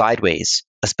 goes sideways,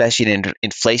 especially in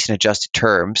inflation-adjusted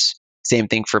terms. Same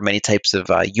thing for many types of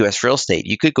U.S. real estate.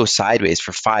 You could go sideways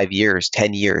for 5 years,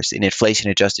 10 years in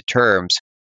inflation-adjusted terms,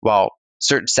 while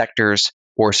certain sectors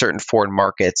or certain foreign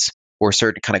markets or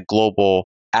certain kind of global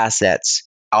assets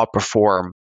outperform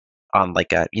on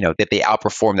that they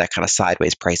outperform that kind of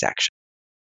sideways price action.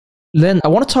 Lyn, I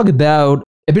want to talk a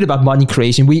bit about money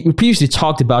creation. We previously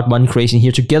talked about money creation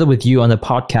here together with you on the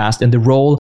podcast and the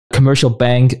role commercial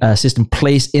bank system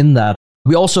plays in that.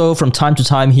 We also, from time to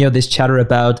time, hear this chatter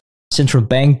about central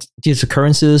bank digital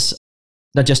currencies,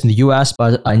 not just in the US,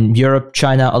 but in Europe,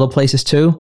 China, other places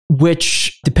too,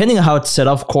 which, depending on how it's set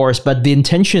up, of course, but the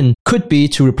intention could be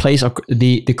to replace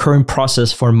the current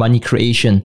process for money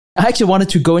creation. I actually wanted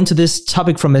to go into this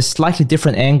topic from a slightly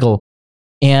different angle.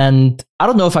 And I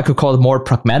don't know if I could call it a more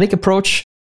pragmatic approach.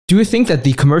 Do you think that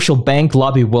the commercial bank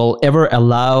lobby will ever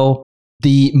allow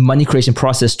the money creation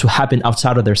process to happen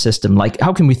outside of their system? Like,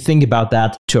 how can we think about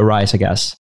that to arise, I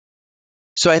guess?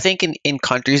 So I think in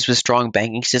countries with strong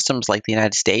banking systems like the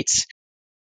United States,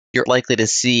 you're likely to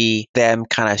see them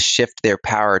kind of shift their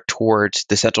power towards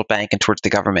the central bank and towards the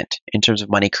government in terms of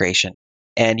money creation.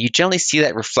 And you generally see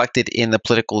that reflected in the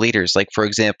political leaders. Like, for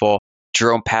example,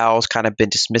 Jerome Powell's kind of been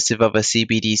dismissive of a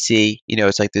CBDC.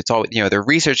 It's like it's all, they're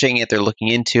researching it, they're looking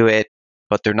into it,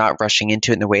 but they're not rushing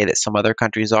into it in the way that some other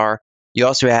countries are. You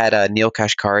also had Neil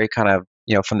Kashkari kind of,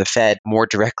 from the Fed more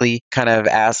directly kind of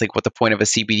ask like what the point of a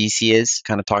CBDC is,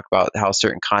 kind of talk about how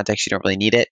certain contexts you don't really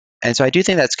need it. And so I do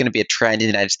think that's going to be a trend in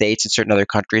the United States and certain other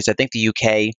countries. I think the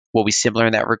UK will be similar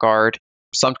in that regard.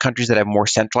 Some countries that have more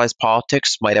centralized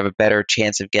politics might have a better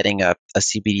chance of getting a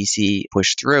CBDC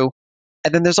pushed through.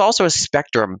 And then there's also a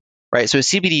spectrum, right? So a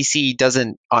CBDC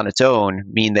doesn't on its own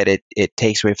mean that it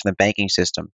takes away from the banking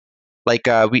system. Like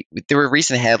there were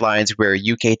recent headlines where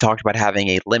UK talked about having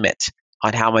a limit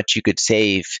on how much you could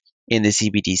save in the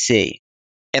CBDC.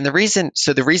 And the reason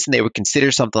they would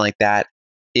consider something like that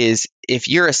is if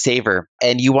you're a saver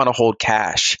and you want to hold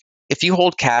cash, if you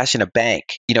hold cash in a bank,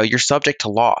 you're subject to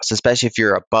loss, especially if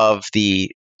you're above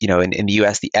the, in the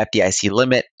US, the FDIC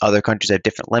limit. Other countries have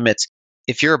different limits.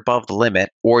 If you're above the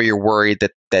limit, or you're worried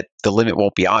that the limit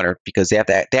won't be honored because they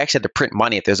actually have to print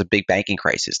money if there's a big banking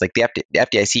crisis. Like the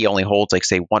FDIC only holds like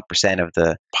say 1% of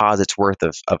the deposit's worth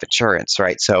of insurance,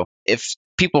 right? So if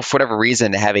people for whatever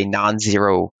reason have a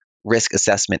non-zero risk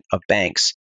assessment of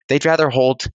banks, they'd rather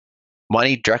hold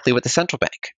money directly with the central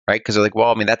bank, right? Because they're like,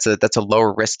 well, I mean that's a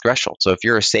lower risk threshold. So if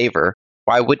you're a saver,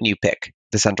 why wouldn't you pick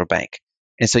the central bank?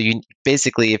 And so you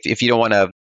basically, if you don't want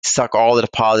to suck all the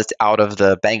deposits out of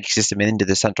the banking system and into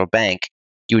the central bank,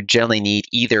 you would generally need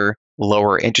either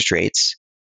lower interest rates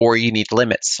or you need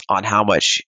limits on how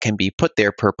much can be put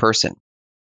there per person.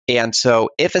 And so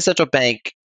if a central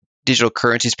bank digital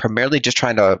currency is primarily just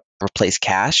trying to replace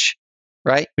cash,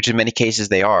 right, which in many cases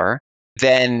they are,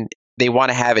 then they want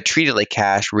to have it treated like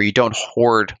cash where you don't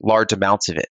hoard large amounts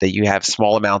of it, that you have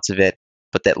small amounts of it,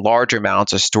 but that large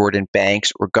amounts are stored in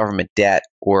banks or government debt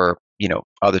or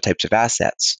other types of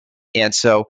assets. And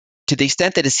so to the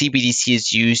extent that a CBDC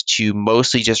is used to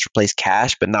mostly just replace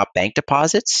cash, but not bank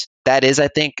deposits, that is, I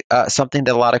think, something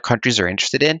that a lot of countries are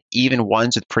interested in, even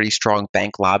ones with pretty strong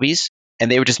bank lobbies. And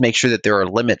they would just make sure that there are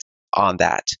limits on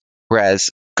that.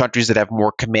 Whereas countries that have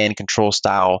more command control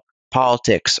style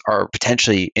politics are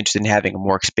potentially interested in having a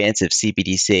more expansive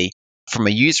CBDC From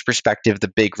a user perspective,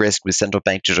 the big risk with central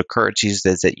bank digital currencies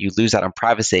is that you lose out on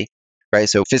privacy, right?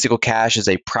 So physical cash is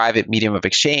a private medium of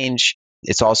exchange.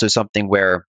 It's also something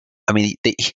where,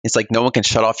 it's like no one can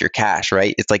shut off your cash,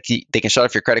 right? It's like they can shut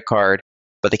off your credit card,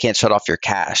 but they can't shut off your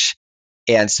cash.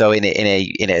 And so in a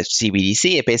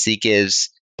CBDC, it basically gives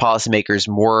policymakers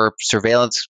more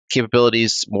surveillance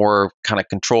capabilities, more kind of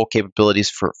control capabilities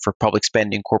for public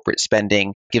spending, corporate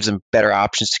spending, gives them better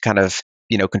options to kind of,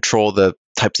 control the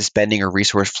types of spending or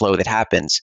resource flow that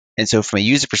happens. And so from a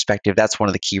user perspective, that's one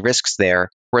of the key risks there.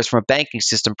 Whereas from a banking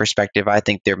system perspective, I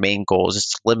think their main goal is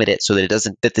just to limit it so that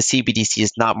that the CBDC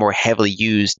is not more heavily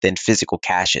used than physical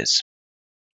cash is.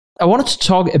 I wanted to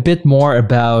talk a bit more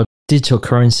about digital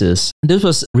currencies. This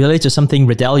was related to something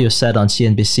Redelio said on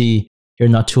CNBC here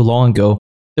not too long ago.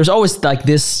 There's always like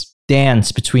this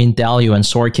dance between Dalio and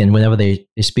Sorkin whenever they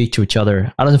speak to each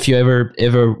other. I don't know if you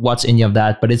ever watch any of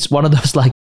that, but it's one of those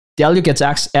like Dalio gets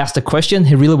asked a question.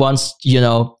 He really wants,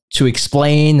 to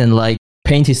explain and like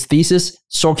paint his thesis.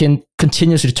 Sorkin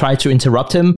continues to try to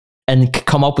interrupt him and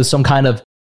come up with some kind of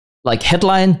like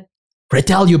headline.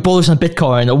 Dalio bullish on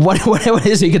Bitcoin or whatever it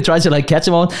is. He can try to like catch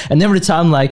him on. And every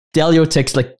time like Dalio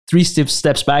takes like 3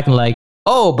 steps back and like,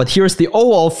 oh, but here's the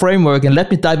overall framework and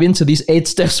let me dive into these 8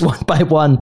 steps one by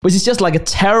one, which is just like a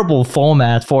terrible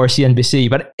format for CNBC.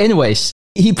 But anyways,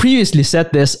 he previously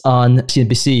said this on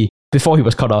CNBC before he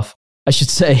was cut off. I should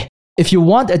say, if you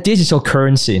want a digital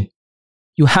currency,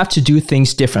 you have to do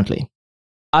things differently.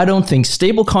 I don't think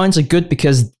stablecoins are good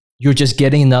because you're just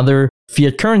getting another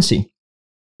fiat currency.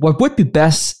 What would be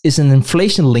best is an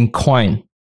inflation-linked coin.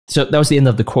 So that was the end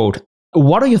of the quote.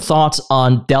 What are your thoughts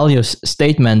on Dalio's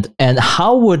statement, and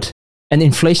how would an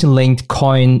inflation-linked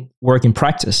coin work in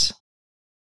practice?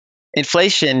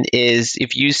 Inflation is,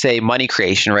 if you say money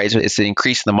creation, right? So it's an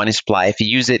increase in the money supply. If you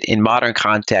use it in modern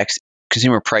context,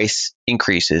 consumer price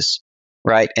increases,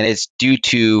 right? And it's due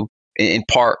to, in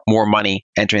part, more money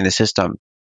entering the system.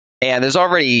 And there's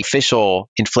already official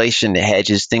inflation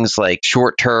hedges, things like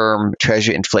short-term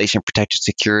treasury inflation protected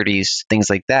securities, things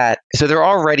like that. So there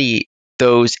are already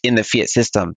those in the fiat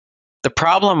system. The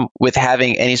problem with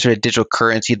having any sort of digital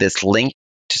currency that's linked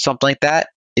to something like that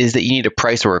is that you need a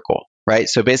price oracle, right?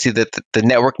 So basically the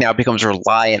network now becomes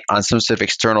reliant on some sort of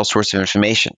external source of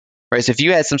information, right? So if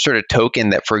you had some sort of token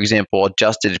that, for example,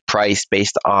 adjusted price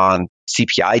based on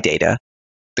CPI data,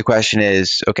 the question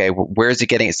is, okay, where is it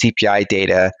getting its CPI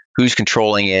data? Who's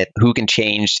controlling it? Who can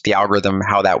change the algorithm,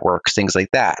 how that works, things like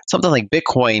that. Something like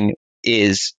Bitcoin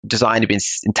is designed to be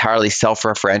entirely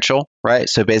self-referential, right?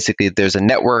 So basically there's a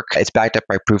network, it's backed up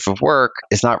by proof of work.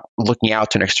 It's not looking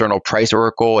out to an external price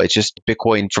oracle. It's just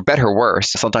Bitcoin, for better or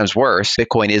worse, sometimes worse,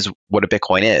 Bitcoin is what a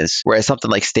Bitcoin is. Whereas something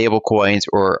like stable coins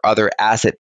or other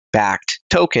asset-backed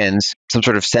tokens, some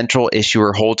sort of central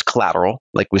issuer holds collateral,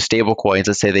 like with stable coins,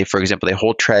 let's say for example, they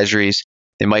hold treasuries,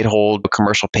 they might hold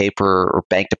commercial paper or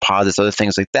bank deposits, other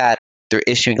things like that. They're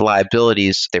issuing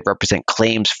liabilities that represent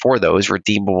claims for those,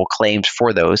 redeemable claims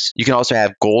for those. You can also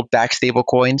have gold-backed stable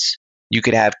coins. You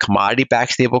could have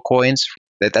commodity-backed stable coins.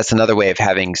 That's another way of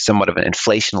having somewhat of an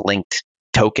inflation-linked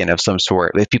token of some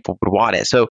sort if people would want it.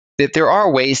 So there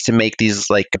are ways to make these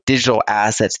like digital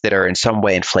assets that are in some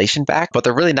way inflation-backed, but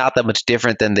they're really not that much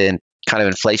different than the kind of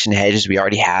inflation hedges we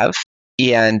already have.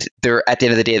 And they're, at the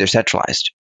end of the day, they're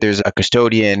centralized. There's a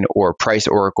custodian or price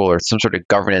oracle or some sort of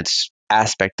governance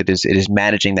aspect that it is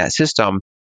managing that system.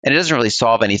 And it doesn't really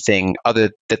solve anything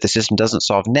other that the system doesn't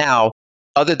solve now,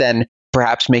 other than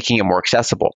perhaps making it more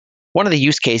accessible. One of the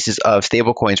use cases of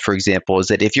stablecoins, for example, is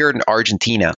that if you're in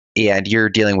Argentina and you're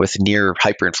dealing with near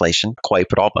hyperinflation, quite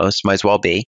but almost, might as well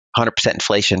be, 100%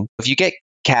 inflation. If you get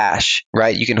cash,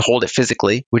 right, you can hold it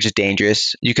physically, which is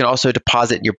dangerous. You can also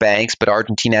deposit in your banks, but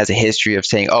Argentina has a history of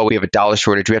saying, oh, we have a dollar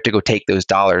shortage. We have to go take those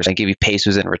dollars and give you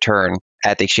pesos in return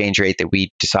at the exchange rate that we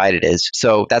decide it is.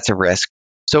 So that's a risk.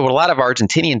 So what a lot of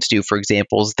Argentinians do, for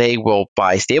example, is they will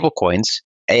buy stable coins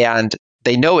and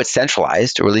they know it's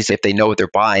centralized, or at least if they know what they're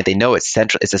buying, they know it's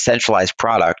a centralized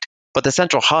product, but the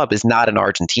central hub is not in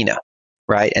Argentina,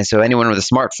 right? And so anyone with a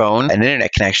smartphone and an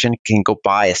internet connection can go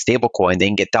buy a stable coin. They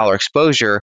can get dollar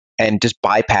exposure and just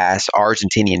bypass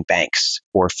Argentinian banks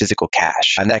or physical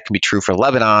cash. And that can be true for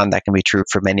Lebanon. That can be true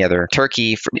for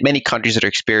Turkey, for many countries that are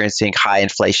experiencing high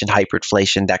inflation,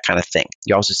 hyperinflation, that kind of thing.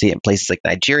 You also see it in places like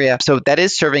Nigeria. So that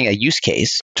is serving a use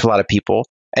case to a lot of people.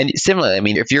 And similarly, I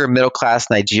mean, if you're a middle-class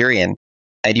Nigerian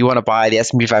and you want to buy the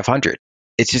S&P 500,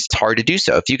 it's just hard to do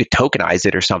so. If you could tokenize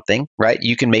it or something, right,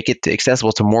 you can make it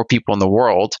accessible to more people in the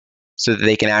world so that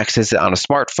they can access it on a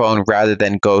smartphone rather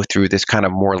than go through this kind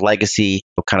of more legacy,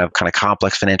 kind of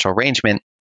complex financial arrangement.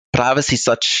 But obviously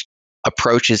such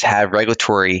approaches have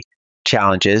regulatory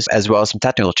challenges as well as some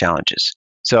technical challenges.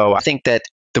 So I think that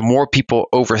the more people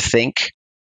overthink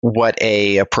what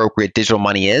a appropriate digital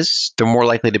money is, the more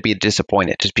likely to be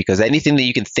disappointed, just because anything that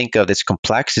you can think of that's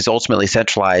complex is ultimately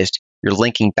centralized. You're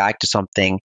linking back to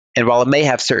something. And while it may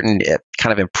have certain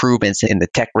kind of improvements in the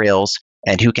tech rails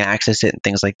and who can access it and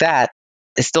things like that,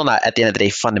 it's still not, at the end of the day,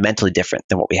 fundamentally different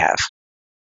than what we have.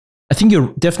 I think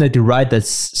you're definitely right that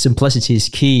simplicity is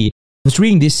key. I was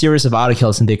reading this series of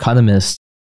articles in The Economist,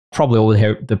 probably over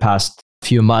here the past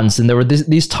few months, and there were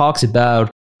these talks about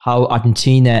how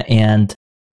Argentina and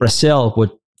Brazil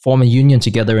would form a union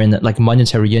together in like a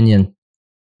monetary union.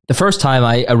 The first time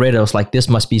I read it, I was like, this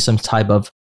must be some type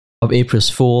of April's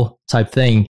Fool type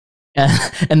thing.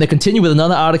 And they continued with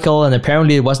another article, and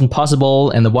apparently it wasn't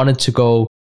possible, and they wanted to go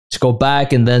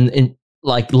back and then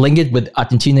link it with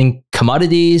Argentinian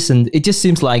commodities, and it just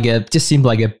seemed like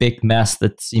a big mess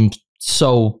that seemed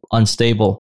so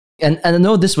unstable. And I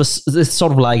know this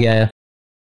sort of like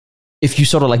if you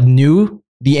sort of like knew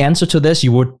the answer to this,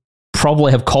 you would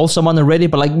probably have called someone already.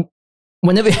 But like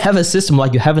whenever you have a system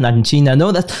like you have in Argentina, I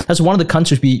know that's one of the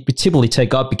countries we typically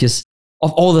take up because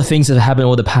of all the things that have happened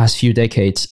over the past few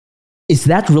decades. Is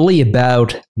that really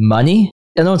about money?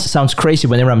 I know it sounds crazy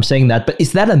whenever I'm saying that, but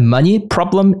is that a money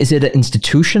problem? Is it an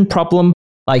institution problem?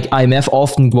 Like IMF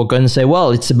often will go and say,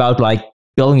 well, it's about like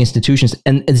building institutions.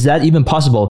 And is that even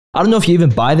possible? I don't know if you even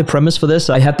buy the premise for this.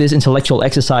 I had this intellectual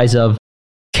exercise of,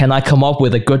 can I come up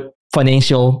with a good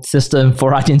financial system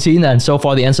for Argentina? And so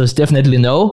far the answer is definitely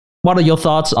no. What are your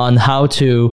thoughts on how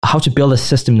to build a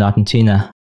system in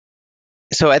Argentina?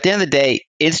 So at the end of the day,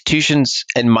 institutions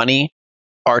and money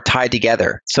are tied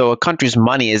together. So a country's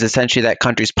money is essentially that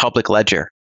country's public ledger.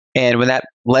 And when that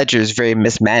ledger is very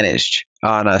mismanaged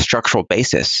on a structural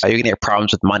basis, you're going to get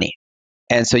problems with money.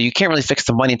 And so you can't really fix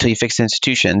the money until you fix the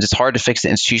institutions. It's hard to fix the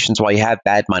institutions while you have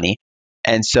bad money.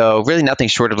 And so really nothing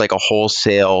short of like a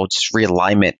wholesale just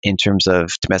realignment in terms of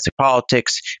domestic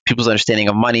politics, people's understanding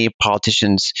of money,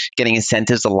 politicians getting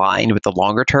incentives aligned with the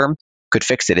longer term could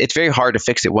fix it. It's very hard to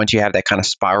fix it once you have that kind of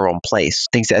spiral in place.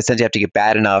 Things that essentially have to get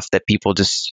bad enough that people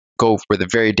just go with a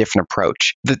very different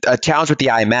approach. The challenge with the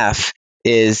IMF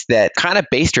is that kind of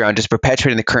based around just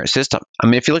perpetuating the current system. I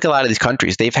mean, if you look at a lot of these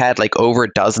countries, they've had like over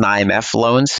a dozen IMF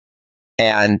loans.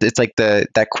 And it's like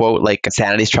that quote, like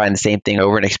insanity is trying the same thing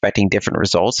over and expecting different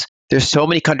results. There's so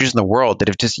many countries in the world that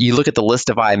have just, you look at the list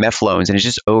of IMF loans and it's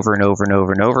just over and over and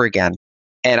over and over again.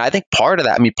 And I think part of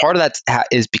that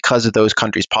is because of those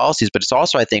countries' policies, but it's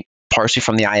also, I think, partially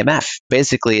from the IMF.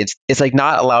 Basically, it's like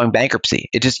not allowing bankruptcy.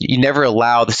 You never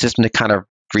allow the system to kind of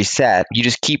reset. You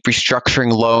just keep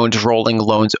restructuring loans, rolling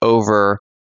loans over.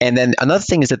 And then another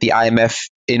thing is that the IMF,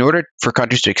 in order for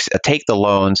countries to take the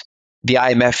loans, the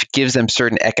IMF gives them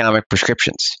certain economic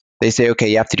prescriptions. They say, okay,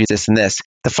 you have to do this and this.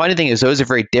 The funny thing is those are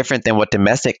very different than what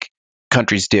domestic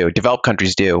countries do, developed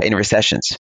countries do in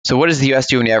recessions. So what does the US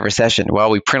do when you have a recession? Well,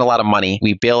 we print a lot of money,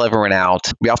 we bail everyone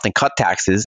out, we often cut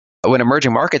taxes. When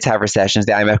emerging markets have recessions,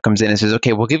 the IMF comes in and says,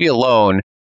 okay, we'll give you a loan,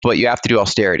 but you have to do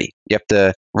austerity. You have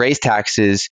to raise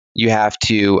taxes, you have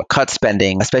to cut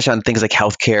spending, especially on things like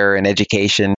healthcare and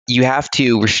education. You have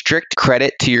to restrict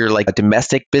credit to your like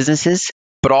domestic businesses,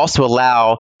 but also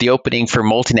allow the opening for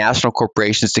multinational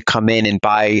corporations to come in and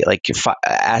buy like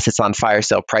assets on fire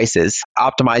sale prices,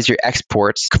 optimize your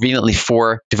exports conveniently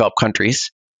for developed countries.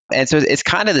 And so it's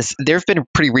kind of this, there have been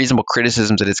pretty reasonable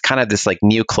criticisms that it's kind of this like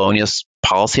neo-colonial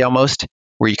policy almost,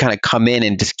 where you kind of come in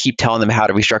and just keep telling them how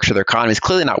to restructure their economy. It's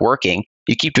clearly not working.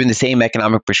 You keep doing the same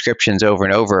economic prescriptions over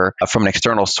and over from an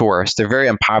external source. They're very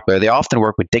unpopular. They often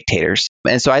work with dictators.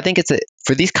 And so I think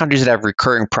for these countries that have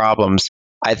recurring problems,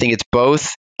 I think it's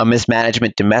both a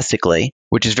mismanagement domestically,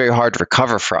 which is very hard to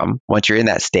recover from once you're in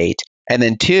that state. And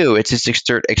then two, it's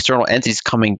just external entities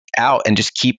coming out and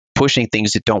just keep pushing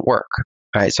things that don't work.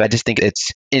 Right. So I just think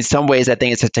in some ways, I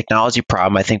think it's a technology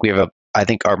problem. I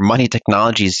think our money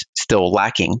technology is still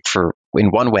lacking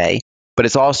in one way, but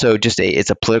it's also just it's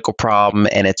a political problem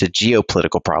and it's a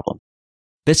geopolitical problem.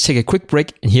 Let's take a quick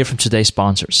break and hear from today's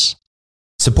sponsors.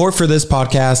 Support for this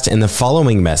podcast and the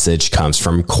following message comes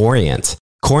from Corient.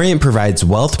 Corient provides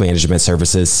wealth management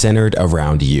services centered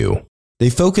around you. They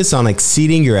focus on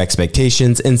exceeding your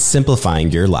expectations and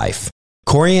simplifying your life.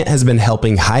 Corient has been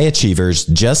helping high achievers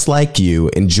just like you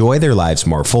enjoy their lives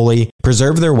more fully,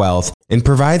 preserve their wealth, and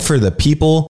provide for the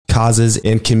people, causes,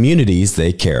 and communities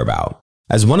they care about.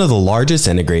 As one of the largest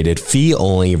integrated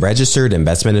fee-only registered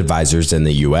investment advisors in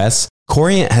the U.S.,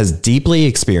 Corient has deeply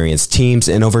experienced teams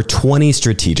in over 20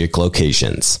 strategic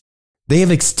locations. They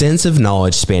have extensive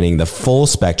knowledge spanning the full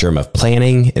spectrum of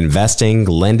planning, investing,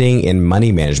 lending, and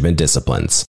money management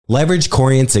disciplines. Leverage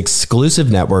Corient's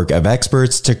exclusive network of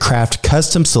experts to craft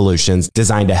custom solutions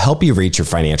designed to help you reach your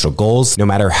financial goals, no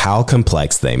matter how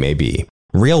complex they may be.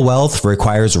 Real wealth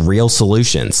requires real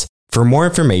solutions. For more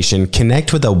information,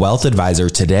 connect with a wealth advisor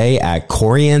today at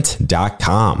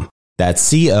Corient.com. That's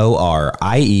Corient.com.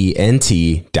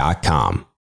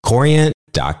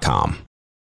 Corient.com.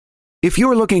 If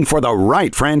you're looking for the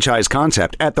right franchise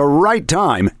concept at the right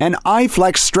time, an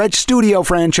iFlex Stretch Studio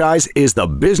franchise is the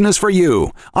business for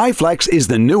you. iFlex is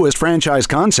the newest franchise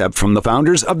concept from the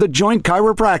founders of The Joint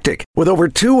Chiropractic. With over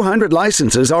 200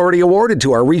 licenses already awarded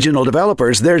to our regional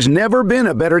developers, there's never been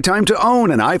a better time to own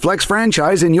an iFlex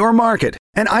franchise in your market.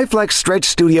 An iFlex Stretch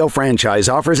Studio franchise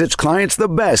offers its clients the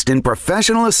best in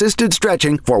professional assisted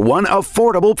stretching for one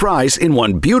affordable price in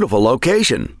one beautiful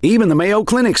location. Even the Mayo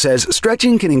Clinic says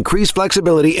stretching can increase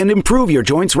flexibility and improve your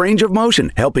joints' range of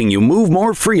motion, helping you move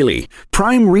more freely.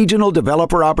 Prime regional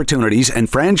developer opportunities and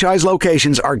franchise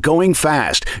locations are going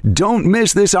fast. Don't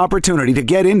miss this opportunity to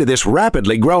get into this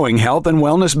rapidly growing health and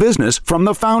wellness business from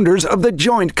the founders of The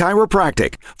Joint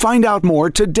Chiropractic. Find out more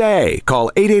today.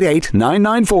 Call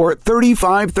 888-994-3539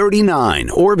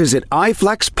 or visit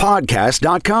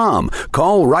iflexpodcast.com.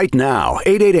 Call right now,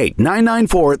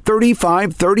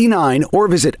 888-994-3539 or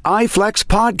visit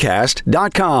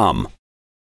iflexpodcast.com.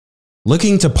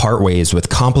 Looking to part ways with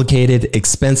complicated,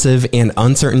 expensive, and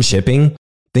uncertain shipping?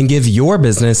 Then give your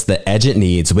business the edge it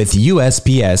needs with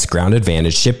USPS Ground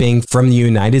Advantage shipping from the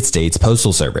United States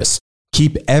Postal Service.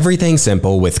 Keep everything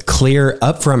simple with clear,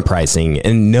 upfront pricing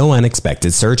and no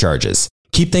unexpected surcharges.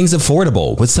 Keep things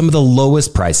affordable with some of the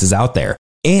lowest prices out there.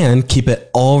 And keep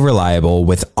it all reliable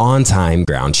with on-time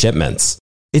ground shipments.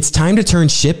 It's time to turn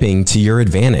shipping to your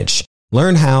advantage.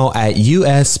 Learn how at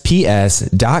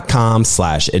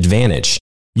USPS.com/advantage.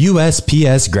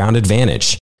 USPS Ground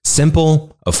Advantage.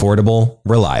 Simple, affordable,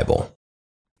 reliable.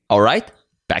 All right,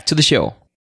 back to the show.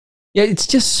 Yeah, it's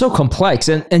just so complex.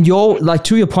 And you're, like,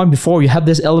 to your point before, you have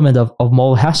this element of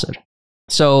moral hazard.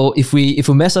 So if we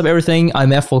mess up everything,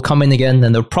 IMF will come in again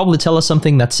and they'll probably tell us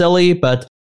something that's silly, but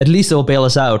at least they'll bail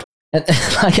us out. And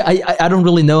like, I don't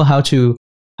really know how to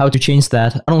change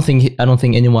that. I don't think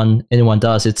anyone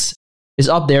does. It's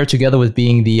up there together with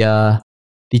being the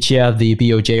chair of the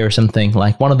BOJ or something,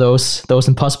 like one of those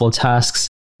impossible tasks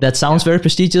that sounds very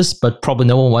prestigious, but probably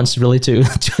no one wants really to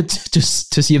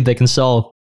see if they can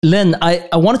solve. Lyn, I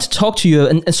wanted to talk to you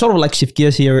and sort of like shift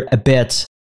gears here a bit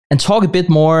and talk a bit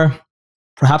more,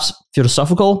 perhaps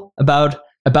philosophical about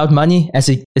money, as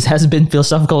it hasn't been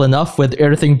philosophical enough with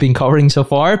everything being covering so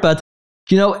far. But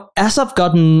you know, as I've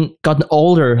gotten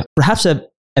older, perhaps a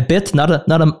bit, not a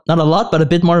lot, but a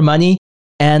bit more money,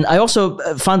 and I also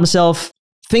found myself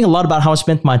thinking a lot about how I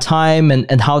spent my time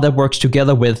and how that works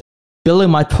together with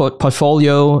building my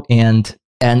portfolio and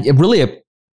really a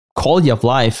quality of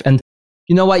life. And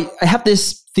you know, I have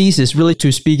this thesis, really,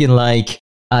 to speak in like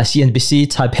CNBC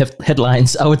type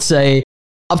headlines. I would say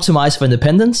optimize for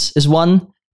independence is one,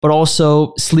 but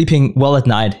also sleeping well at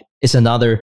night is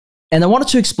another. And I wanted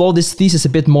to explore this thesis a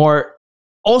bit more,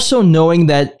 also knowing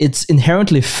that it's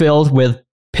inherently filled with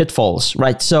pitfalls,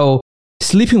 right? So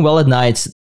sleeping well at night,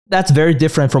 that's very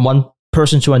different from one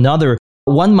person to another.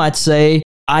 One might say,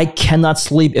 I cannot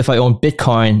sleep if I own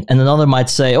Bitcoin. And another might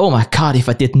say, oh my God, if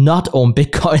I did not own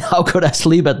Bitcoin, how could I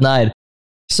sleep at night?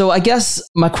 So I guess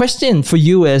my question for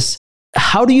you is,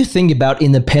 how do you think about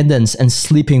independence and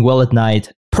sleeping well at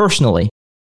night personally?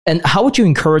 And how would you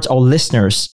encourage our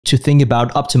listeners to think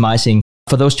about optimizing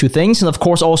for those two things? And of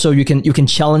course, also you can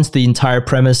challenge the entire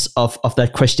premise of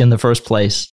that question in the first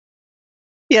place.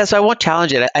 Yeah, so I won't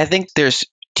challenge it. I think there's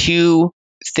two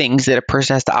things that a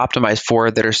person has to optimize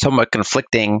for that are somewhat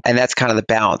conflicting, and that's kind of the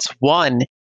balance. One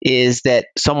is that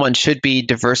someone should be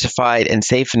diversified and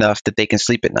safe enough that they can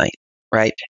sleep at night,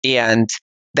 right? And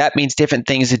that means different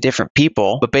things to different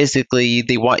people, but basically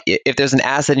they want, if there's an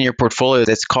asset in your portfolio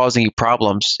that's causing you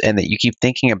problems and that you keep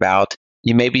thinking about,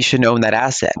 you maybe shouldn't own that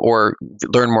asset or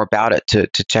learn more about it to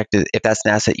check if that's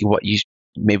an asset you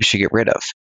maybe should get rid of.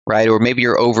 Right? Or maybe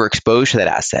you're overexposed to that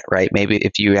asset, right? Maybe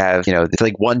if you have, it's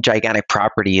like one gigantic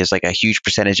property is like a huge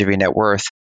percentage of your net worth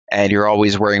and you're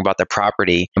always worrying about the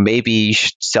property, maybe you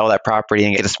should sell that property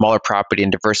and get a smaller property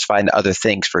and diversify into other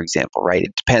things, for example, right?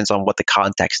 It depends on what the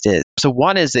context is. So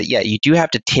one is that, you do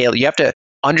have to you have to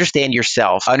understand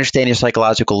yourself, understand your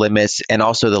psychological limits and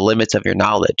also the limits of your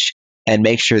knowledge, and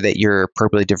make sure that you're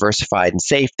appropriately diversified and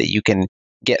safe, that you can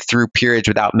get through periods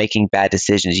without making bad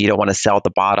decisions. You don't want to sell at the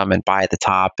bottom and buy at the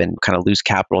top and kind of lose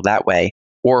capital that way,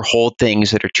 or hold things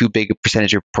that are too big a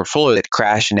percentage of your portfolio that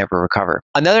crash and never recover.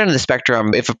 On the other end of the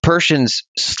spectrum, if a person's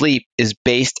sleep is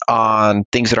based on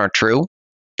things that aren't true,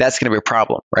 that's going to be a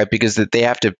problem, right? Because they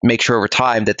have to make sure over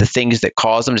time that the things that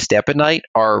cause them to stay up at night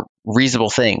are reasonable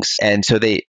things. And so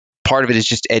part of it is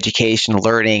just education,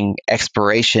 learning,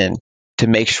 exploration to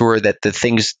make sure that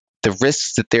the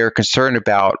risks that they're concerned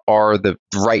about are the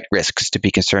right risks to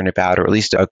be concerned about, or at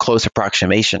least a close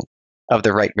approximation of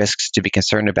the right risks to be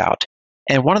concerned about.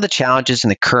 And one of the challenges in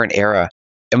the current era,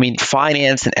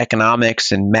 finance and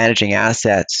economics and managing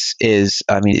assets it's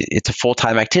a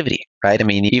full-time activity, right?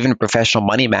 Even professional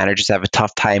money managers have a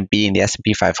tough time beating the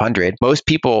S&P 500. Most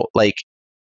people,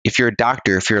 if you're a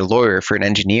doctor, if you're a lawyer, if you're an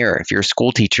engineer, if you're a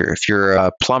school teacher, if you're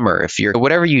a plumber, if you're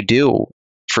whatever you do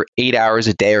for 8 hours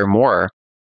a day or more,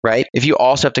 right? If you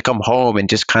also have to come home and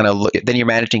just kind of look, then you're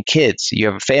managing kids, you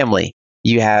have a family,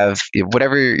 you have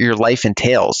whatever your life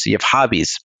entails, you have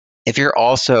hobbies. If you're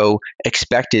also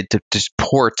expected to just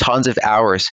pour tons of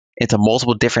hours into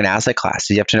multiple different asset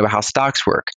classes, you have to know how stocks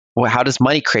work. Well, how does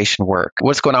money creation work?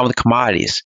 What's going on with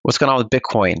commodities? What's going on with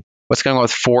Bitcoin? What's going on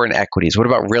with foreign equities? What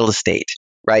about real estate,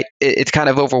 right? It's kind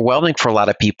of overwhelming for a lot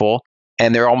of people,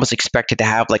 and they're almost expected to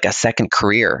have like a second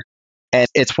career. And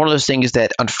it's one of those things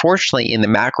that, unfortunately, in the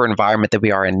macro environment that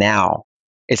we are in now,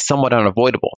 it's somewhat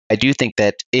unavoidable. I do think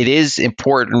that it is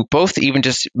important, both even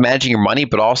just managing your money,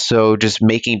 but also just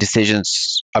making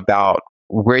decisions about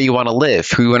where you want to live,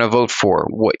 who you want to vote for,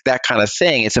 that kind of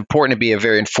thing. It's important to be a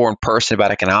very informed person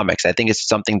about economics. I think it's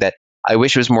something that I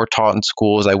wish was more taught in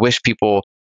schools. I wish people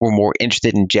were more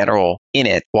interested in general in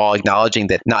it, while acknowledging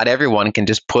that not everyone can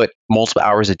just put multiple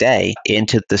hours a day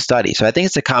into the study. So I think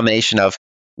it's a combination of,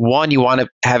 one, you want to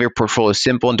have your portfolio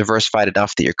simple and diversified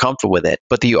enough that you're comfortable with it,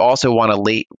 but that you also want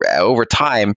to, over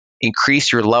time,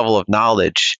 increase your level of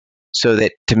knowledge so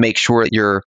that to make sure that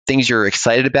your things you're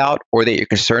excited about or that you're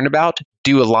concerned about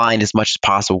do align as much as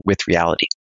possible with reality.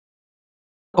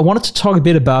 I wanted to talk a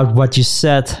bit about what you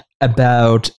said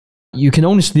about you can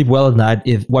only sleep well at night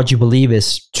if what you believe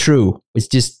is true,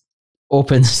 which just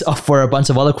opens up for a bunch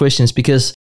of other questions,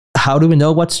 because how do we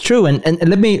know what's true? And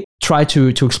let me try to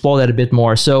explore that a bit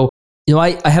more. So,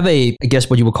 I have I guess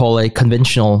what you would call a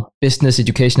conventional business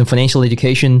education and financial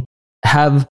education,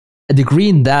 have a degree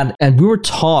in that. And we were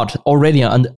taught already,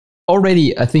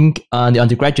 I think, on the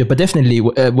undergraduate, but definitely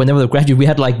whenever the graduate, we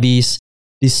had like these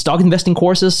stock investing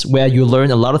courses where you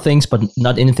learn a lot of things, but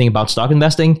not anything about stock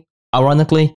investing,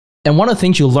 ironically. And one of the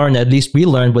things you learned, at least we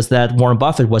learned, was that Warren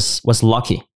Buffett was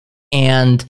lucky.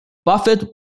 And Buffett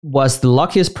was the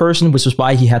luckiest person, which is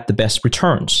why he had the best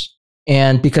returns.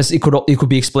 And because it could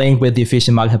be explained with the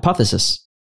efficient market hypothesis.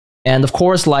 And of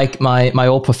course, like my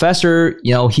old professor,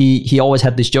 he always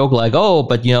had this joke like, oh,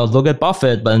 but look at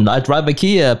Buffett, but I drive a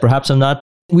Kia, perhaps I'm not.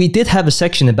 We did have a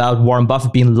section about Warren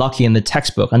Buffett being lucky in the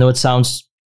textbook. I know it sounds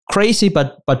crazy,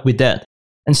 but we did.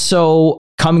 And so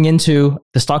coming into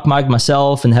the stock market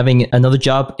myself and having another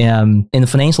job in the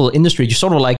financial industry, you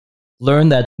sort of like learn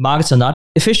that markets are not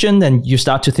efficient and you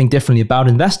start to think differently about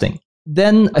investing.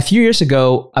 Then a few years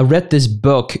ago, I read this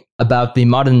book about the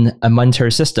modern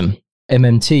monetary system,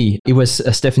 MMT. It was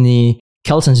Stephanie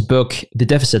Kelton's book, The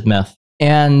Deficit Myth.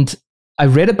 And I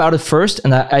read about it first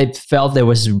and I felt it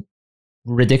was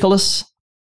ridiculous.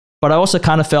 But I also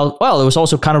kind of felt, well, it was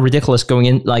also kind of ridiculous going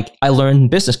in. Like I learned in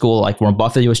business school, like Warren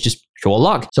Buffett, it was just pure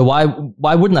luck. So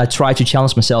why wouldn't I try to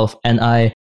challenge myself? And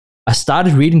I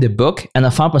started reading the book and I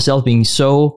found myself being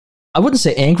so, I wouldn't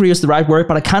say angry is the right word,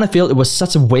 but I kind of feel it was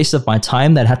such a waste of my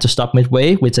time that I had to stop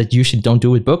midway, which I usually don't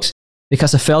do with books,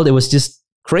 because I felt it was just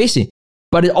crazy.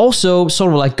 But it also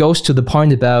sort of like goes to the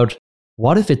point about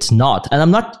what if it's not? And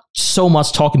I'm not so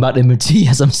much talking about MMT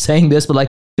as I'm saying this, but like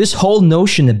this whole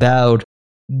notion about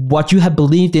what you have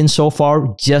believed in so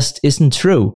far just isn't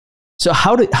true. So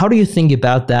how do you think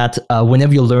about that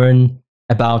whenever you learn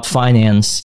about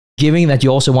finance, given that you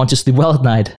also want to sleep well at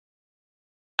night?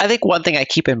 I think one thing I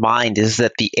keep in mind is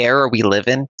that the era we live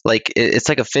in, like it's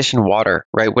like a fish in water,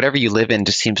 right? Whatever you live in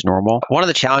just seems normal. One of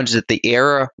the challenges that the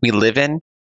era we live in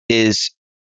is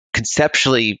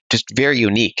conceptually just very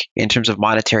unique in terms of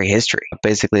monetary history.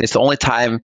 Basically, it's the only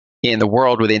time in the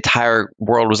world where the entire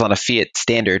world was on a fiat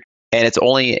standard, and it's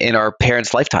only in our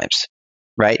parents' lifetimes,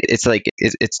 right? It's like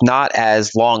it's not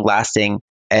as long lasting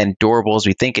and durable as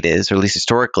we think it is, or at least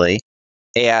historically.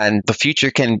 And the future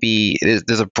can be,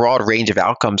 there's a broad range of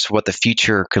outcomes for what the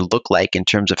future could look like in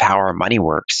terms of how our money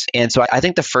works. And so I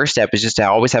think the first step is just to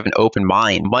always have an open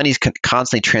mind. Money's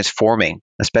constantly transforming,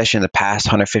 especially in the past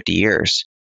 150 years.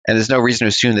 And there's no reason to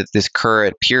assume that this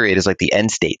current period is like the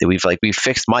end state, that we've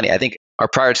fixed money. I think our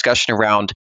prior discussion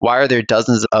around why are there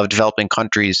dozens of developing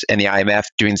countries and the IMF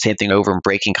doing the same thing over and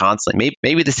breaking constantly?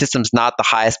 Maybe the system's not the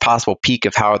highest possible peak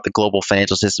of how the global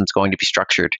financial system is going to be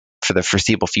structured for the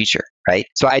foreseeable future, right?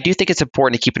 So I do think it's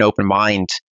important to keep an open mind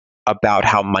about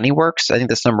how money works. I think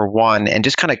that's number one. And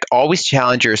just kind of always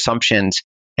challenge your assumptions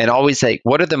and always like,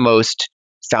 what are the most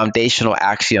foundational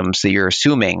axioms that you're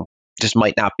assuming just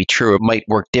might not be true? It might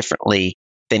work differently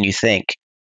than you think.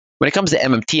 When it comes to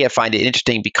MMT, I find it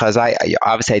interesting because I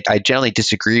generally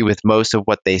disagree with most of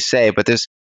what they say, but there's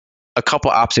a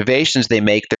couple observations they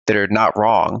make that are not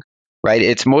wrong, right?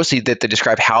 It's mostly that they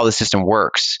describe how the system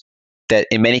works, that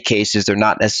in many cases they're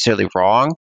not necessarily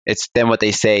wrong. It's then what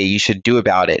they say you should do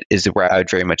about it is where I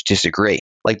would very much disagree.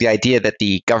 Like the idea that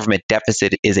the government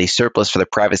deficit is a surplus for the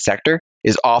private sector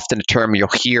is often a term you'll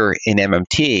hear in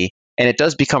MMT, and it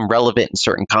does become relevant in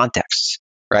certain contexts,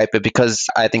 right? But because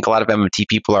I think a lot of MMT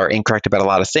people are incorrect about a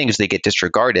lot of things, they get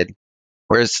disregarded.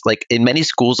 Whereas like in many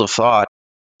schools of thought,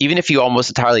 even if you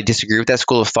almost entirely disagree with that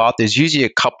school of thought, there's usually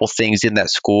a couple things in that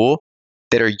school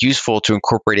that are useful to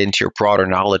incorporate into your broader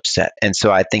knowledge set. And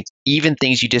so I think even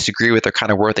things you disagree with are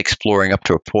kind of worth exploring up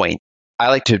to a point. I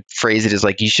like to phrase it as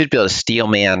like you should be able to steel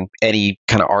man any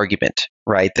kind of argument,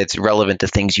 right, that's relevant to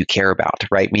things you care about,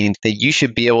 right? Meaning that you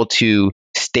should be able to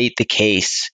state the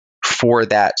case for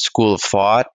that school of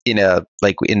thought in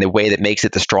the way that makes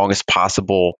it the strongest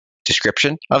possible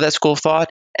description of that school of thought,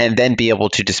 and then be able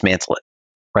to dismantle it,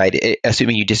 right?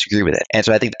 Assuming you disagree with it. And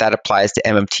so I think that applies to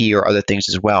MMT or other things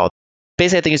as well.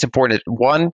 Basically, I think it's important that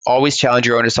one, always challenge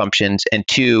your own assumptions, and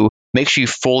two, make sure you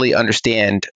fully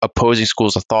understand opposing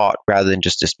schools of thought rather than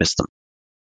just dismiss them.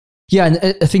 Yeah,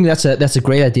 and I think that's a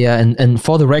great idea. And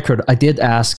for the record, I did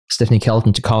ask Stephanie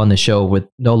Kelton to call on the show with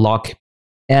no luck.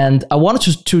 And I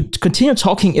wanted to continue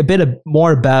talking a bit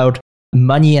more about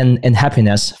money and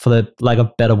happiness, for the lack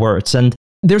of better words. And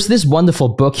there's this wonderful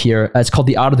book here. It's called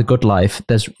The Art of the Good Life,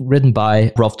 that's written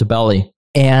by Rolf Dobelli.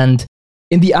 And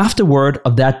in the afterword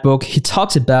of that book, he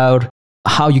talks about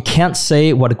how you can't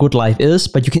say what a good life is,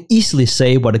 but you can easily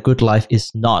say what a good life is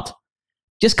not.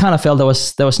 Just kind of felt that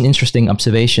was an interesting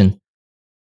observation.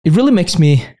 It really makes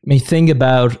me think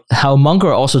about how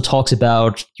Munger also talks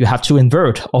about you have to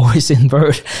invert, always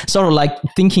invert, sort of like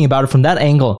thinking about it from that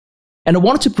angle. And I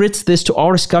wanted to bridge this to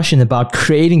our discussion about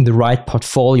creating the right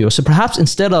portfolio. So perhaps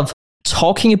instead of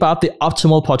talking about the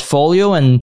optimal portfolio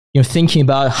and thinking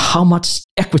about how much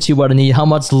equity we're going to need, how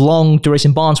much long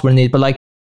duration bonds we're going to need, but like,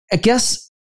 I guess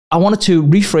I wanted to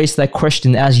rephrase that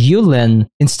question as you, Lyn.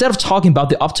 Instead of talking about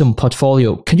the optimal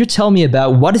portfolio, can you tell me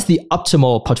about what is the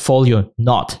optimal portfolio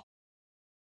not?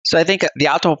 So I think the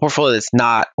optimal portfolio that's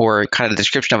not, or kind of the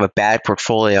description of a bad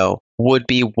portfolio, would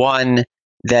be one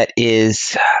that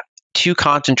is too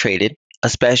concentrated,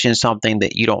 especially in something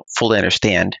that you don't fully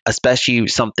understand, especially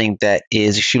something that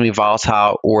is extremely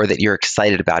volatile or that you're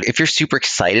excited about. If you're super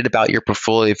excited about your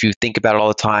portfolio, if you think about it all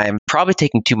the time, probably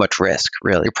taking too much risk,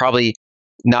 really. You're probably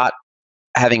not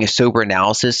having a sober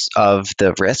analysis of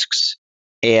the risks,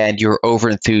 and you're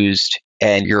over-enthused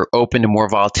and you're open to more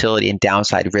volatility and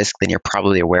downside risk than you're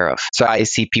probably aware of. So I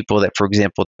see people that, for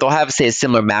example, they'll have, say, a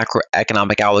similar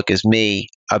macroeconomic outlook as me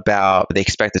about they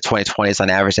expect the 2020s on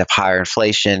average to have higher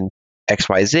inflation,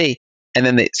 XYZ. And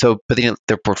then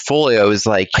their portfolio is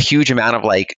like a huge amount of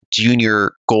like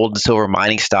junior gold and silver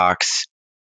mining stocks,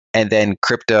 and then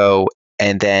crypto,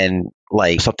 and then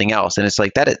like something else. And it's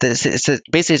like that. It's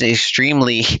basically an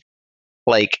extremely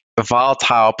like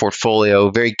volatile portfolio,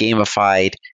 very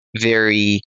gamified,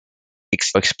 very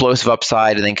explosive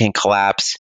upside, and then can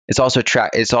collapse. It's also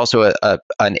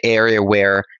an area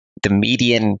where the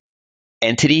median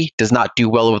entity does not do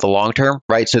well over the long term,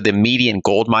 right? So the median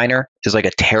gold miner is like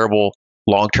a terrible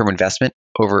long-term investment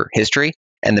over history,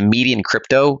 and the median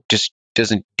crypto just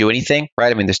doesn't do anything,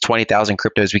 right? I mean, there's 20,000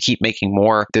 cryptos. We keep making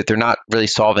more. They're not really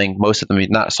solving, most of them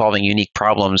not solving unique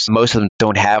problems. Most of them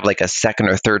don't have like a second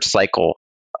or third cycle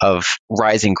of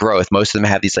rising growth. Most of them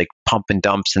have these like pump and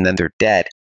dumps, and then they're dead,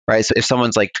 right? So if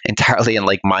someone's like entirely in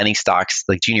like mining stocks,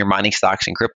 like junior mining stocks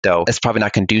and crypto, it's probably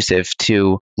not conducive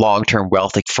to long-term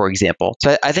wealth, like, for example.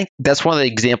 So I think that's one of the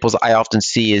examples I often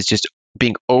see is just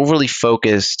being overly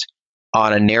focused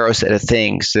on a narrow set of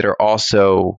things that are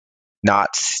also not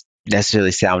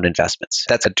necessarily sound investments.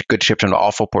 That's a good description of an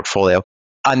awful portfolio.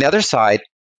 On the other side,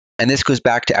 and this goes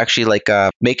back to actually like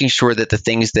making sure that the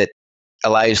things that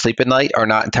allow you to sleep at night are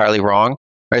not entirely wrong.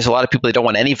 There's a lot of people that don't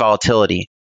want any volatility.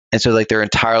 And so like they're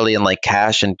entirely in like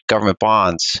cash and government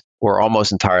bonds, or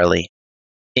almost entirely.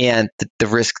 And the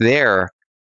risk there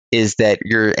is that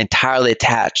you're entirely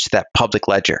attached to that public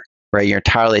ledger, right? You're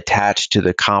entirely attached to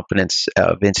the competence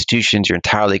of institutions.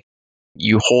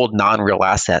 You hold non-real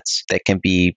assets that can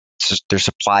be, their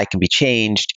supply can be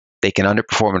changed. They can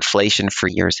underperform inflation for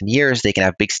years and years. They can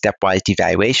have big stepwise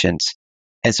devaluations.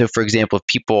 And so, for example, if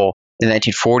people in the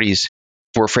 1940s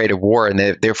were afraid of war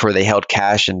and therefore they held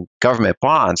cash and government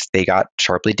bonds, they got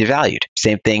sharply devalued.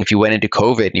 Same thing if you went into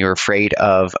COVID and you were afraid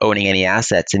of owning any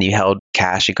assets and you held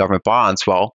cash and government bonds,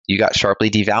 well, you got sharply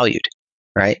devalued,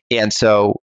 right? And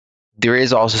so there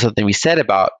is also something we said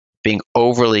about being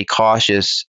overly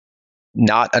cautious,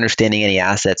 not understanding any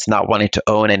assets, not wanting to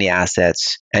own any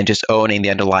assets, and just owning the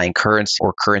underlying currency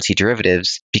or currency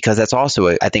derivatives, because that's also,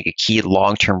 I think, a key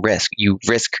long-term risk. You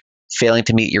risk failing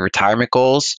to meet your retirement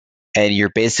goals, and you're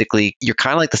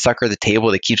kind of like the sucker at the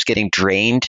table that keeps getting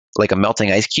drained like a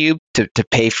melting ice cube to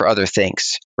pay for other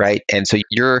things, right? And so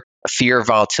your fear of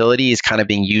volatility is kind of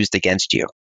being used against you,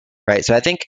 right? So I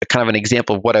think kind of an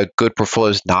example of what a good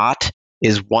portfolio is not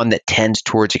is one that tends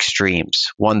towards extremes,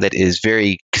 one that is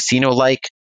very casino-like,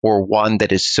 or one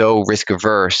that is so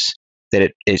risk-averse that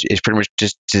it is pretty much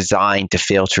just designed to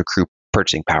fail to accrue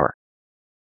purchasing power.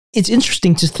 It's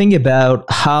interesting to think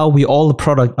about how we all the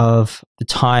product of the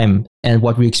time and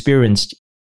what we experienced.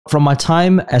 From my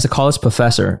time as a college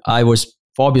professor, I was,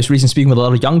 for obvious reasons, speaking with a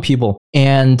lot of young people,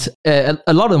 and a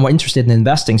lot of them were interested in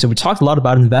investing. So we talked a lot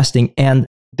about investing, and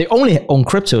they only own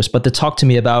cryptos, but they talked to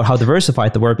me about how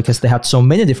diversified they were because they had so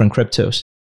many different cryptos.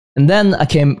 And then I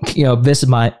came, visit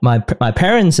my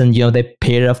parents, and they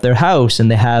paid off their house, and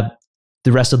they have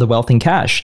the rest of the wealth in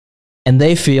cash, and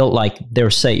they feel like they're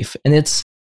safe. And it's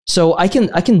so I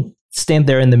can stand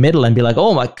there in the middle and be like,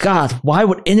 oh my God, why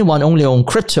would anyone only own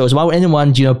cryptos? Why would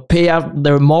anyone pay out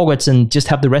their mortgage and just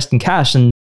have the rest in cash?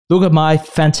 And look at my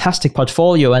fantastic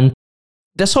portfolio. And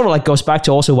that sort of like goes back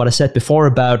to also what I said before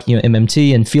about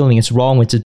MMT and feeling it's wrong,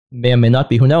 which it may or may not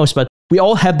be, who knows. But we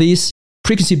all have these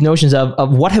preconceived notions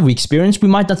of what have we experienced. We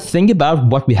might not think about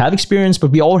what we have experienced,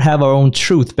 but we all have our own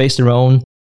truth based on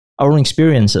our own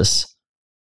experiences.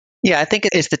 Yeah, I think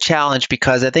it's the challenge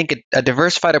because I think a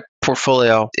diversified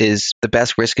portfolio is the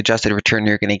best risk-adjusted return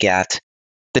you're going to get.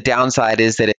 The downside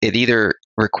is that it either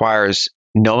requires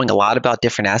knowing a lot about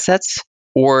different assets,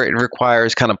 or it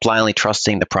requires kind of blindly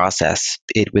trusting the process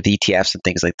with ETFs and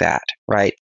things like that,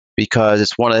 right? Because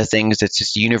it's one of the things that's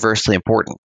just universally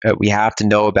important. We have to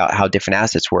know about how different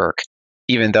assets work,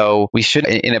 even though we should,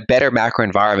 in a better macro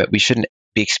environment, we shouldn't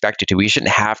be expected to. We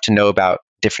shouldn't have to know about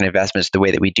different investments the way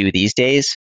that we do these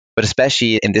days. But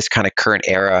especially in this kind of current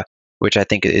era, which I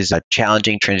think is a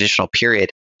challenging transitional period,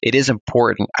 it is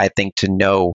important, I think, to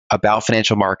know about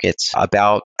financial markets,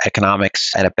 about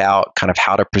economics, and about kind of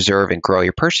how to preserve and grow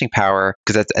your purchasing power,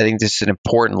 because I think this is an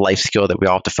important life skill that we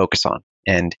all have to focus on.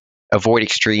 And avoid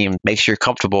extreme, make sure you're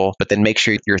comfortable, but then make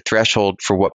sure your threshold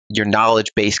for what your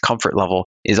knowledge-based comfort level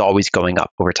is always going up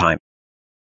over time.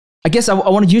 I guess I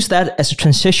want to use that as a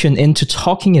transition into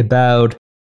talking about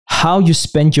how you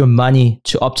spend your money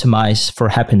to optimize for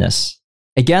happiness.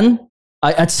 Again,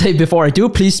 I'd say before I do,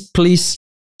 please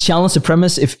challenge the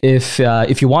premise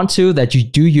if you want to, that you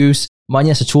do use money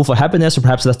as a tool for happiness, or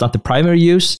perhaps that's not the primary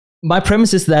use. My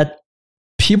premise is that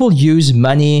people use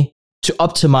money to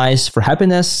optimize for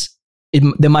happiness.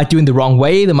 They might do it in the wrong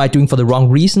way, they might do it for the wrong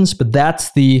reasons, but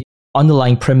that's the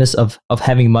underlying premise of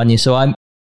having money. So I'm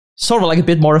sort of like a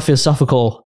bit more a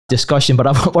philosophical discussion, but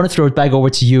I want to throw it back over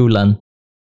to you, Lyn.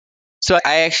 So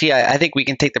I think we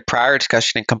can take the prior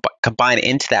discussion and combine it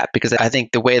into that, because I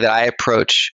think the way that I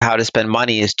approach how to spend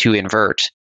money is to invert,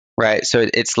 right? So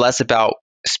it's less about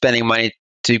spending money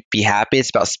to be happy. It's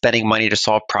about spending money to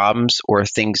solve problems or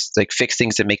things like fix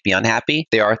things that make me unhappy.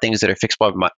 There are things that are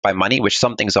fixable by money, which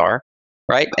some things are,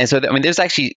 right? And so, there's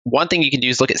actually one thing you can do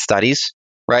is look at studies,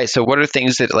 right? So what are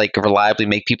things that like reliably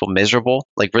make people miserable?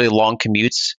 Like really long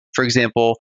commutes, for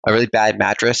example, a really bad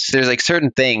mattress. There's like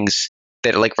certain things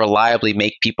that like reliably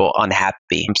make people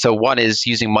unhappy. So one is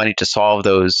using money to solve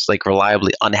those like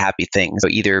reliably unhappy things. So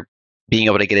either being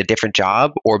able to get a different job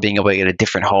or being able to get a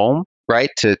different home, right?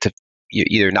 To you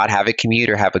either not have a commute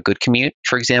or have a good commute,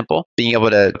 for example. Being able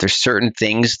to, there's certain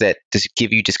things that just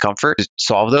give you discomfort, to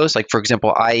solve those. Like, for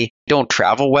example, I don't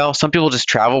travel well. Some people just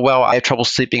travel well. I have trouble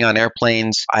sleeping on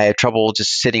airplanes. I have trouble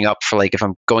just sitting up for like, if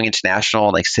I'm going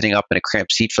international, like sitting up in a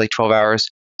cramped seat for like 12 hours.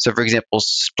 So for example,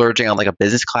 splurging on like a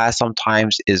business class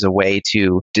sometimes is a way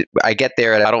to, I get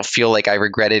there and I don't feel like I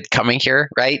regretted coming here,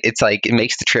 right? It's like, it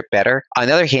makes the trip better. On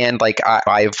the other hand, like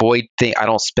I avoid I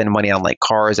don't spend money on like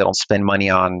cars. I don't spend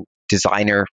money on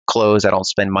designer clothes. I don't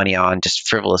spend money on just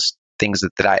frivolous things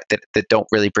that don't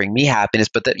really bring me happiness,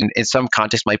 but that in some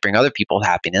context might bring other people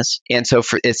happiness. And so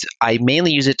I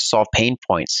mainly use it to solve pain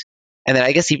points. And then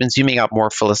I guess even zooming out more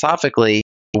philosophically,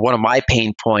 one of my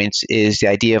pain points is the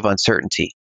idea of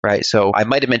uncertainty. Right. So I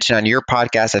might have mentioned on your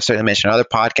podcast, I've certainly mentioned on other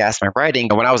podcasts, my writing.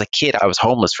 When I was a kid, I was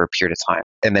homeless for a period of time.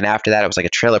 And then after that, it was like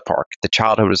a trailer park. The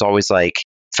childhood was always like,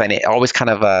 always kind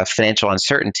of a financial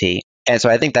uncertainty. And so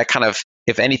I think that kind of,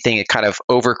 if anything, it kind of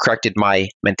overcorrected my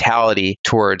mentality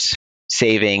towards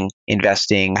saving,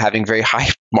 investing, having very high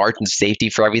margin safety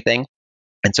for everything.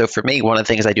 And so for me, one of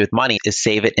the things I do with money is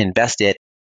save it, invest it,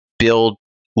 build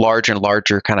larger and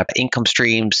larger kind of income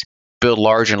streams, build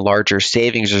larger and larger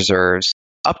savings reserves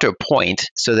up to a point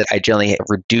so that I generally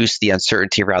reduce the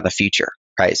uncertainty around the future,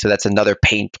 right? So that's another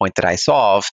pain point that I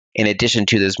solve in addition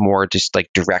to those more just like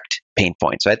direct pain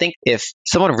points. So I think if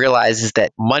someone realizes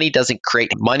that money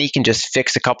can just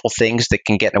fix a couple things that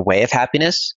can get in the way of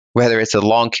happiness, whether it's a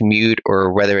long commute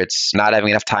or whether it's not having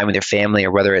enough time with your family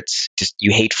or whether it's just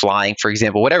you hate flying, for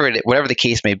example, whatever the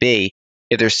case may be,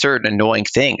 if there's certain annoying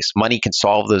things, money can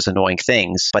solve those annoying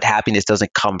things, but happiness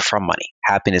doesn't come from money.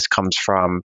 Happiness comes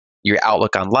from your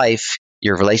outlook on life,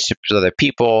 your relationships with other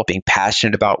people, being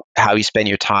passionate about how you spend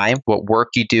your time, what work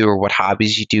you do or what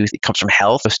hobbies you do. It comes from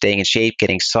health, so staying in shape,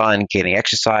 getting sun, getting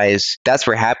exercise. That's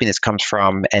where happiness comes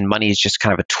from. And money is just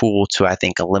kind of a tool to, I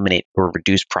think, eliminate or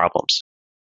reduce problems.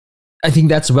 I think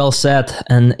that's well said.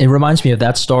 And it reminds me of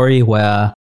that story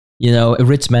where, a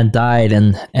rich man died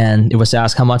and it was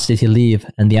asked, how much did he leave?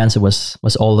 And the answer was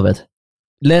all of it.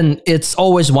 Lyn, it's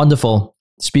always wonderful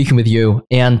speaking with you.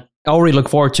 And I already look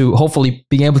forward to hopefully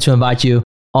being able to invite you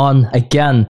on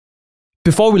again.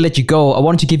 Before we let you go, I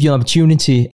wanted to give you an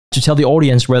opportunity to tell the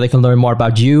audience where they can learn more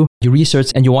about you, your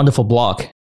research, and your wonderful blog.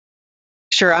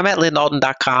 Sure. I'm at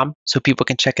lynalden.com, so people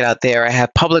can check it out there. I have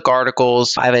public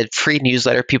articles. I have a free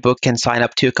newsletter people can sign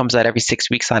up to. It comes out every 6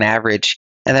 weeks on average.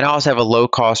 And then I also have a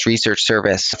low-cost research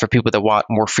service for people that want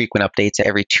more frequent updates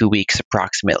every 2 weeks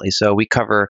approximately. So we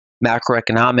cover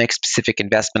macroeconomics, specific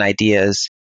investment ideas,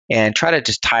 and try to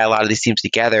just tie a lot of these themes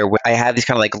together. I have these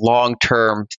kind of like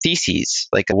long-term theses,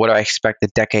 like what do I expect the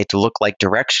decade to look like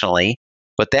directionally?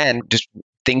 But then just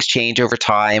things change over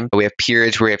time. We have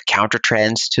periods where we have counter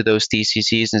trends to those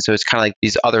theses. And so it's kind of like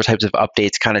these other types of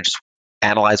updates kind of just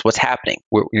analyze what's happening.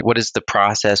 What is the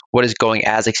process? What is going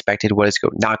as expected? What is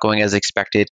not going as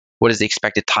expected? What is the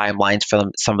expected timelines for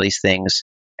some of these things?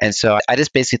 And so I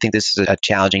just basically think this is a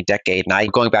challenging decade.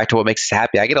 And going back to what makes us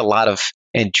happy, I get a lot of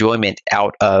enjoyment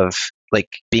out of like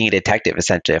being a detective,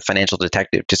 essentially, a financial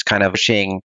detective, just kind of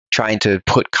trying to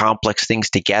put complex things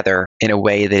together in a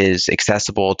way that is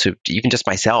accessible to even just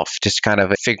myself, just kind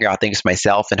of figure out things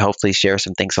myself and hopefully share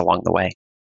some things along the way.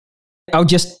 I would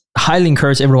just highly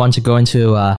encourage everyone to go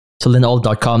into to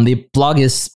lynalden.com. The blog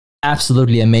is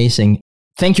absolutely amazing.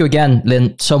 Thank you again,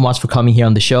 Lyn, so much for coming here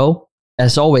on the show.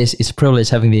 As always, it's a privilege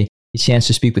having the chance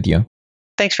to speak with you.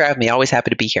 Thanks for having me. Always happy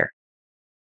to be here.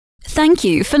 Thank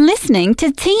you for listening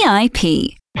to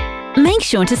TIP. Make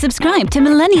sure to subscribe to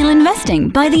Millennial Investing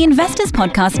by the Investors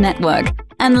Podcast Network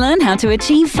and learn how to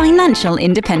achieve financial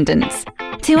independence.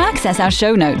 To access our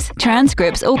show notes,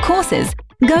 transcripts, or courses,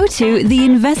 go to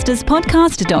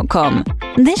theinvestorspodcast.com.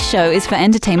 This show is for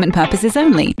entertainment purposes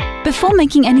only. Before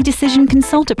making any decision,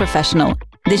 consult a professional.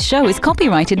 This show is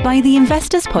copyrighted by the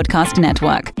Investors Podcast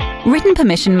Network. Written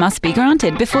permission must be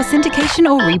granted before syndication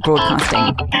or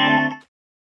rebroadcasting.